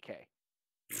 50K.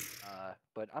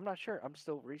 But I'm not sure. I'm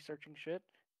still researching shit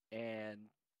and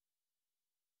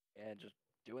just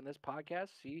doing this podcast.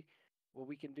 See what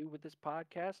we can do with this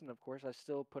podcast, and of course, I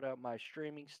still put out my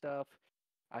streaming stuff.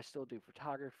 I still do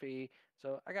photography,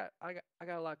 so I got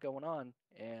a lot going on,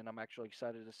 and I'm actually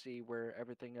excited to see where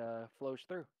everything flows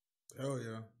through. Hell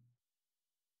yeah.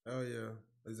 Hell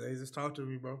yeah. Zay, just talk to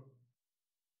me, bro.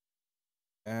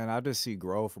 And I just see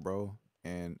growth, bro,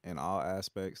 in all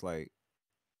aspects. Like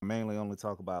I mainly only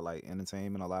talk about like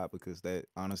entertainment a lot because that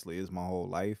honestly is my whole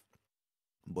life.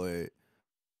 But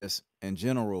it's in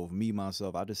general, me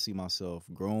myself, I just see myself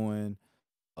growing,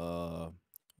 uh,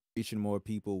 reaching more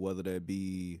people, whether that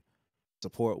be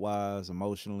support wise,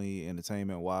 emotionally,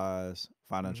 entertainment wise,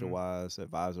 financial Mm-hmm. wise,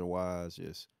 advisor wise.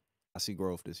 Just I see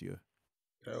growth this year.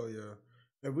 Hell yeah.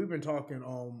 And we've been talking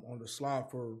on the slide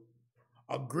for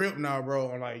a grip now,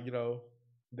 bro, on like,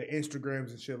 the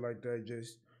Instagrams and shit like that.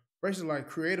 Just basically like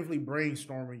creatively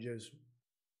brainstorming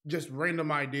just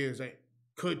random ideas that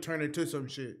could turn into some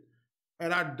shit.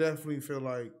 And I definitely feel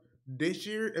like this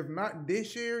year, if not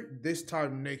this year, this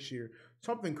time next year,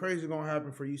 something crazy gonna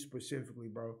happen for you specifically,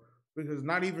 bro. Because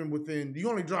not even within, you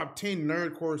only dropped 10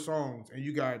 nerdcore songs, and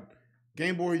you got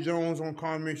Game Boy Jones on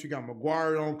comments, you got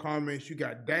McGuire on comments, you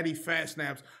got Daddy Fat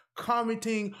Snaps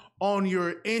commenting on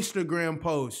your Instagram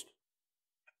post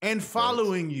and Facts.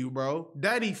 following you, bro.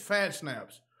 Daddy Fat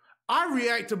Snaps. I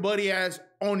react to Buddy Ass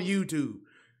on YouTube.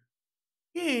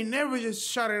 He ain't never just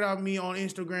shouted out me on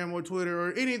Instagram or Twitter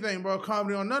or anything, bro.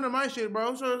 Commenting on none of my shit,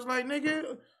 bro. So it's like,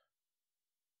 nigga,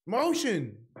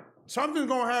 motion. Something's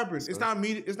gonna happen. So, It's not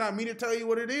me to tell you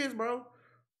what it is, bro.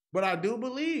 But I do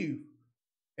believe.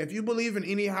 If you believe in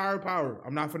any higher power,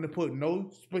 I'm not going to put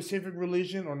no specific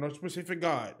religion or no specific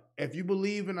God. If you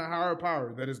believe in a higher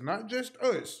power that is not just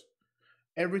us,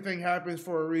 everything happens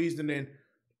for a reason, and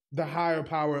the higher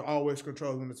power always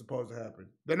controls when it's supposed to happen.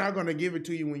 They're not going to give it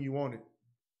to you when you want it.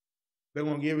 They're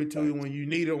going to give it to you when you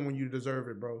need it or when you deserve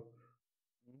it, bro.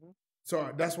 Hmm.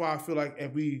 So that's why I feel like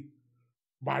if we,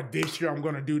 by this year, I'm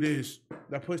going to do this,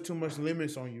 that puts too much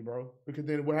limits on you, bro. Because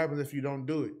then what happens if you don't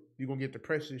do it? You're going to get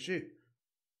depressed and shit.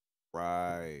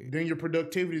 right. Then your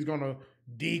productivity is gonna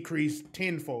decrease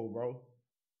tenfold, bro.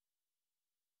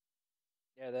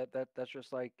 Yeah, that's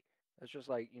just like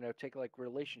take like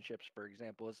relationships for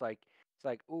example. It's like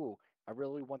ooh, I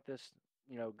really want this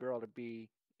girl to be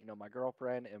my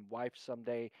girlfriend and wife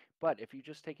someday. But if you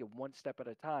just take it one step at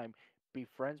a time, be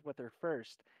friends with her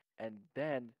first, and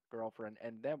then girlfriend,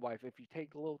 and then wife. If you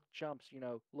take little jumps,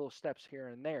 little steps here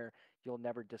and there, you'll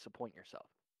never disappoint yourself.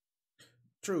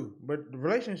 True, but the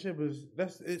relationship is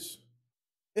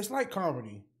it's like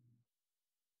comedy.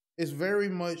 It's very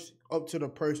much up to the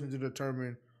person to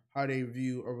determine how they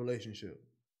view a relationship.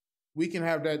 We can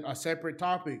have that a separate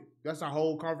topic. That's a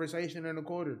whole conversation in a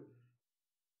quarter.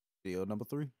 Deal number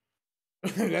 3.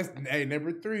 That's hey,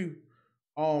 number three.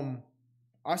 Um,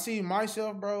 I see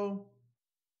myself, bro,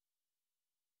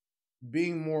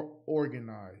 being more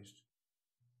organized.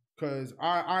 Cause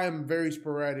I am very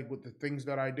sporadic with the things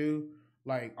that I do.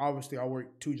 Like obviously I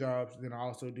work 2 jobs, then I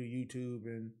also do YouTube,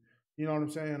 and you know what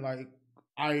I'm saying? Like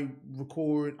I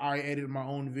record, I edit my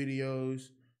own videos.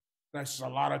 That's a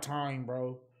lot of time,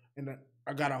 bro. And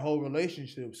I got a whole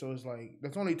relationship. So it's like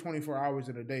that's only 24 hours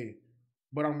in a day.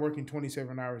 But I'm working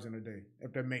 27 hours in a day,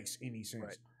 if that makes any Right.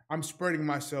 sense. I'm spreading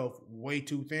myself way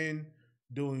too thin,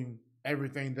 doing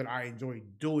everything that I enjoy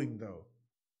doing though.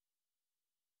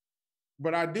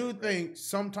 But I do Right. think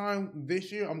sometime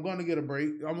this year I'm gonna get a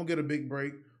break. I'm gonna get a big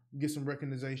break, get some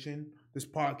recognition. This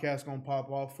podcast gonna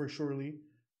pop off for surely.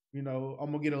 You know,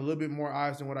 I'm gonna get a little bit more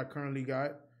eyes than what I currently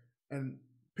got, and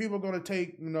people are gonna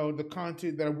take the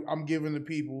content that I'm giving the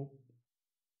people,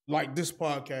 like this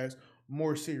podcast,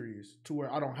 more serious to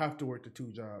where I don't have to work the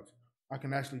 2 jobs. I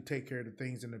can actually take care of the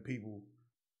things and the people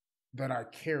that I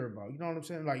care about. You know what I'm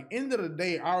saying? Like, end of the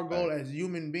day, our goal Right. as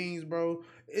human beings, bro,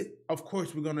 of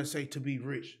course we're gonna say to be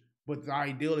rich, but the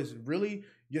ideal is really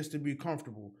just to be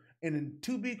comfortable. And then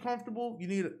to be comfortable, you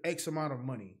need X amount of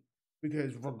money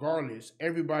because regardless,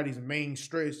 everybody's main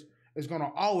stress is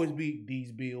gonna always be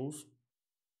these bills.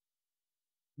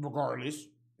 Regardless,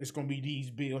 it's gonna be these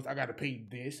bills. I gotta pay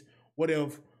this. What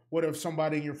if what if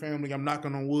somebody in your family? I'm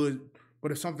knocking on wood,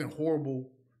 but if something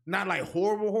horrible, not like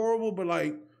horrible, but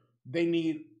like they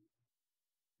need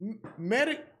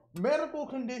medic medical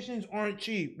conditions aren't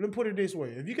cheap. Let me put it this way: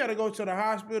 if you got to go to the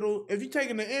hospital, if you're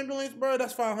taking the ambulance, bro,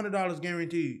 that's $500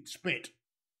 guaranteed spent.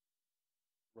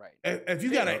 Right. If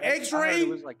you got Yeah, an I heard it X-ray,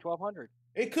 was like 1,200.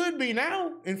 it could be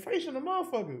now inflation, the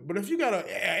motherfucker. But if you got an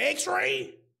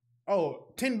X-ray, oh,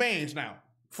 10 bands now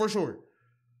for sure.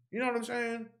 You know what I'm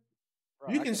saying?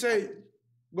 Bro, You can I say, can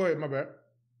go ahead, my bad.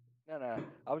 No, no.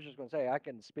 I was just going to say I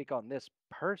can speak on this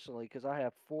personally because I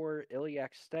have 4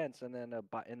 iliac stents and then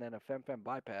a fem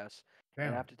bypass, and I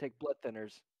Damn. have to take blood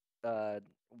thinners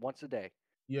once a day.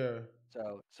 Yeah.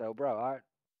 So bro,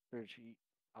 there's-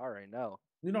 I already know.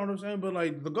 You know what I'm saying? But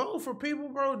like the goal for people,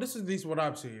 bro, this is at least what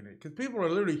I'm seeing it. Because people are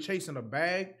literally chasing a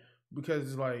bag because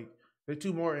it's like they're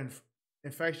too more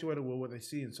infatuated with what they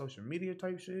see in social media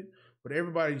type shit. But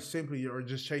everybody simply are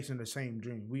just chasing the same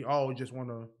dream. We all just want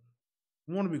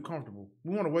to be comfortable.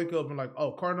 We want to wake up and like,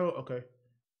 oh, car note, okay.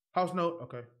 House note,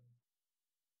 okay.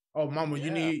 Oh, mama,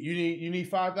 Yeah, you need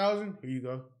 5,000. Here you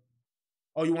go.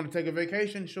 Oh, you want to take a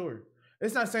vacation? Sure.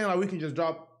 It's not saying like we can just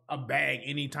drop a bag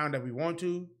anytime that we want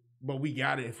to, but we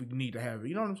got it if we need to have it.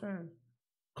 You know what I'm saying?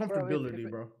 bro. Comfortability,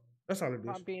 bro. That's all it If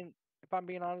is. I'm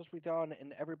being honest with y'all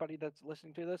and everybody that's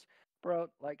listening to this, bro,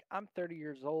 like I'm 30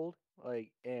 years old,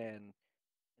 like and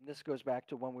this goes back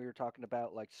to when we were talking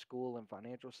about like school and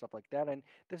financial stuff like that, and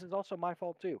this is also my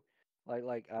fault too.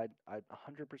 Like I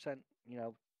 100%,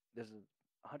 this is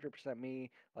 100% me.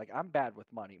 Like I'm bad with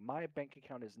money. My bank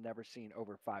account has never seen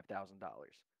over $5,000.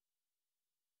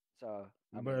 So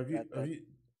I But mean if you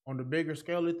on the bigger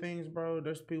scale of things, bro,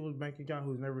 there's people's bank account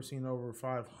who's never seen over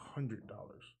 $500.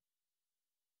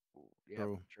 yeah,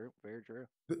 True. true, very true.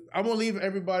 I'm gonna leave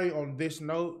everybody on this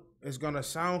note. It's gonna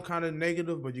sound kind of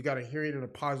negative, but you gotta hear it in a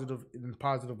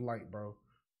positive light, bro.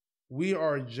 We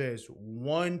are just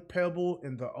one pebble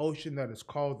in the ocean that is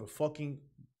called the fucking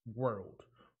world.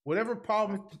 Whatever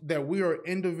problems that we are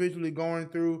individually going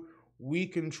through, we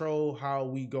control how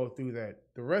we go through that.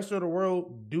 The rest of the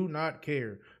world do not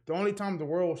care. The only time the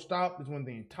world stopped is when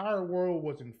the entire world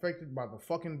was infected by the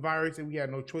fucking virus and we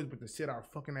had no choice but to sit our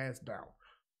fucking ass down.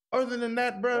 Other than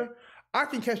that, bro, I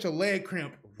can catch a leg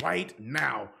cramp right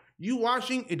now. You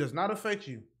watching, it does not affect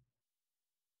you.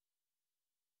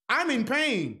 I'm in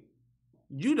pain.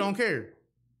 You don't care.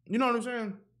 You know what I'm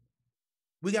saying?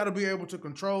 We got to be able to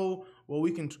control what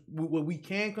we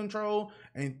can control,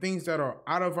 and things that are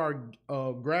out of our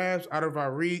grasp, out of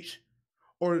our reach,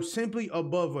 or simply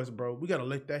above us, bro. We got to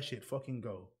let that shit fucking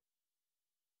go.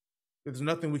 There's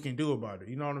nothing we can do about it.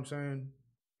 You know what I'm saying?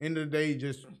 End of the day,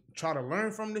 just try to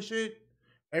learn from the shit.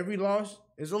 Every loss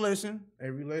is a lesson.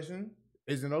 Every lesson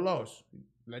isn't a loss.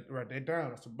 Write that down.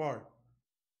 That's a bar.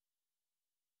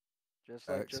 Just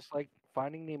like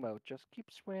Finding Nemo. Just keep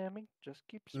swimming. Just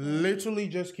keep swimming. Literally,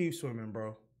 just keep swimming,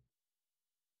 bro.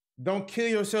 Don't kill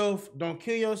yourself. Don't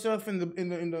kill yourself in the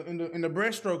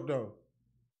breaststroke though.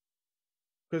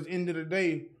 Because end of the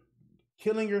day,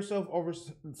 killing yourself over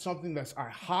something that's a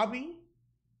hobby,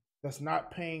 that's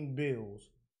not paying bills,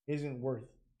 isn't worth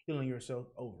killing yourself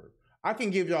over. I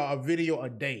can give y'all a video a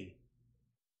day.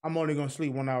 I'm only gonna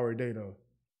sleep 1 hour a day though.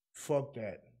 Fuck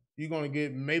that. You're gonna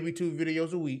get maybe 2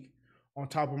 videos a week on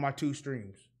top of my 2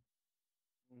 streams.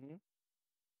 Mm-hmm.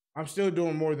 I'm still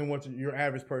doing more than what your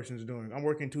average person is doing. I'm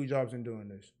working 2 jobs and doing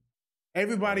this.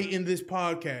 Everybody in this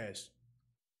podcast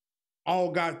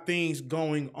all got things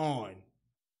going on.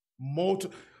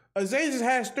 Azazel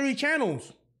has 3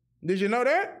 channels. Did you know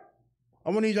that?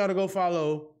 I'm gonna need y'all to go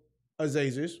follow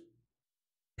Azazel's,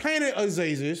 Planet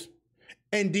Azazel's,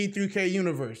 and D3K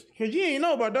Universe. Because you ain't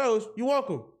know about those. You're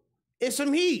welcome. It's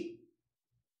some heat.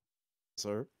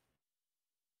 Sir.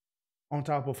 On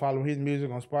top of following his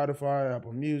music on Spotify,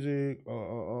 Apple Music,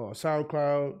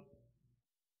 SoundCloud,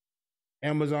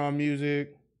 Amazon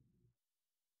Music,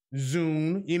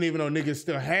 Zune. You didn't even know niggas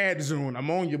still had Zune.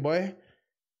 I'm on you, boy.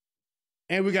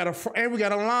 And we got a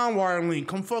LimeWire link.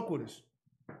 Come fuck with us.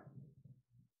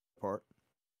 Part.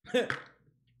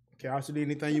 Chaosity,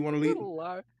 anything you want to leave?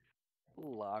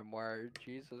 LimeWire,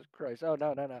 Jesus Christ! Oh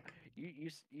no. You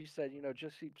said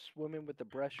just keep swimming with the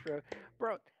breaststroke,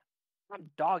 bro. I'm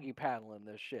doggy paddling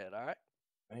this shit. All right.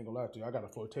 I ain't gonna lie to you. I got a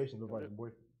flotation device,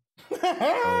 boy.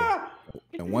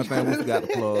 And one thing we forgot to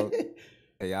plug: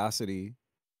 Chaosity,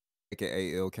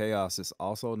 aka Il Chaos, is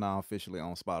also now officially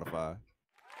on Spotify.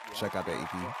 Yeah. Check out that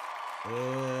EP.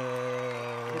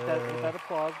 Hit that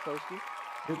applause, Posty.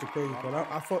 It's the crazy part.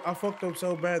 I fucked up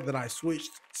so bad that I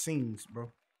switched scenes,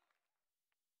 bro.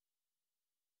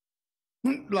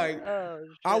 Like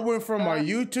I went from my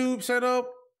YouTube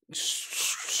setup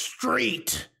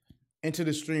straight into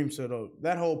the stream setup.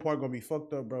 That whole part gonna be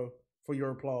fucked up, bro. For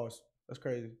your applause, that's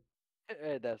crazy.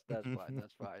 Hey, that's fine.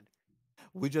 That's fine.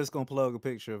 We just gonna plug a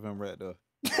picture of him right there.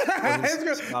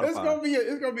 It's gonna be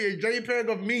a JPEG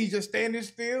of me just standing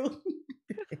still.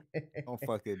 Don't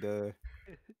fuck it, dude.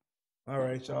 All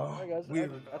right, y'all. I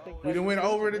think we done went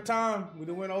over the time.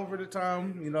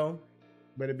 You know,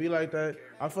 but it be like that.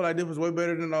 I feel like this was way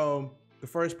better than the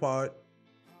first part.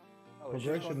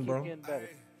 Progression, bro.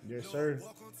 Yes, sir.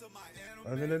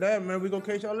 Other than that, man, we gonna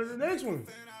catch y'all in the next one.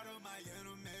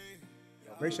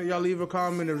 Make sure y'all leave a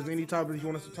comment if there's any topics you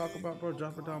want us to talk about, bro.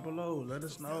 Drop it down below. Let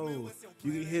us know.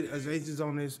 You can hit Azazel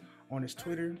on his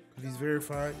Twitter because he's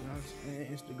verified. You know what I'm saying?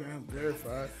 Instagram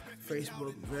verified.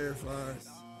 Facebook verified.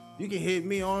 You can hit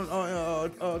me on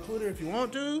Twitter if you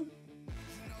want to.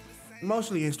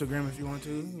 Mostly Instagram if you want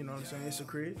to. You know what I'm saying? It's a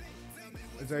crit.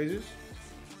 Azazel.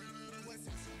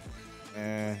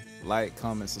 And like,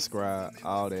 comment, subscribe,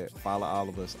 all that. Follow all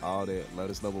of us, all that. Let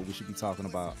us know what we should be talking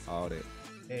about, all that.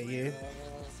 Yeah.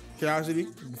 Curiosity,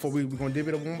 before we're going to dip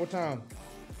it up one more time.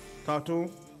 Talk to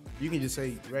him. You can just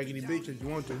say raggedy bitch if you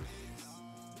want to.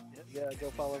 Yeah,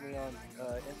 go follow me on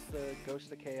Insta,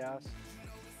 Ghost of Chaos.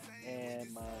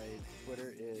 And my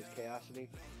Twitter is Chaosity.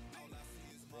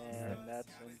 And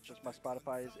just my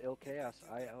Spotify is Il Chaos,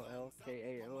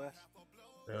 ILLKAOS.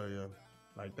 Hell yeah.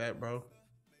 Like that, bro.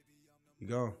 You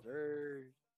go. Sir.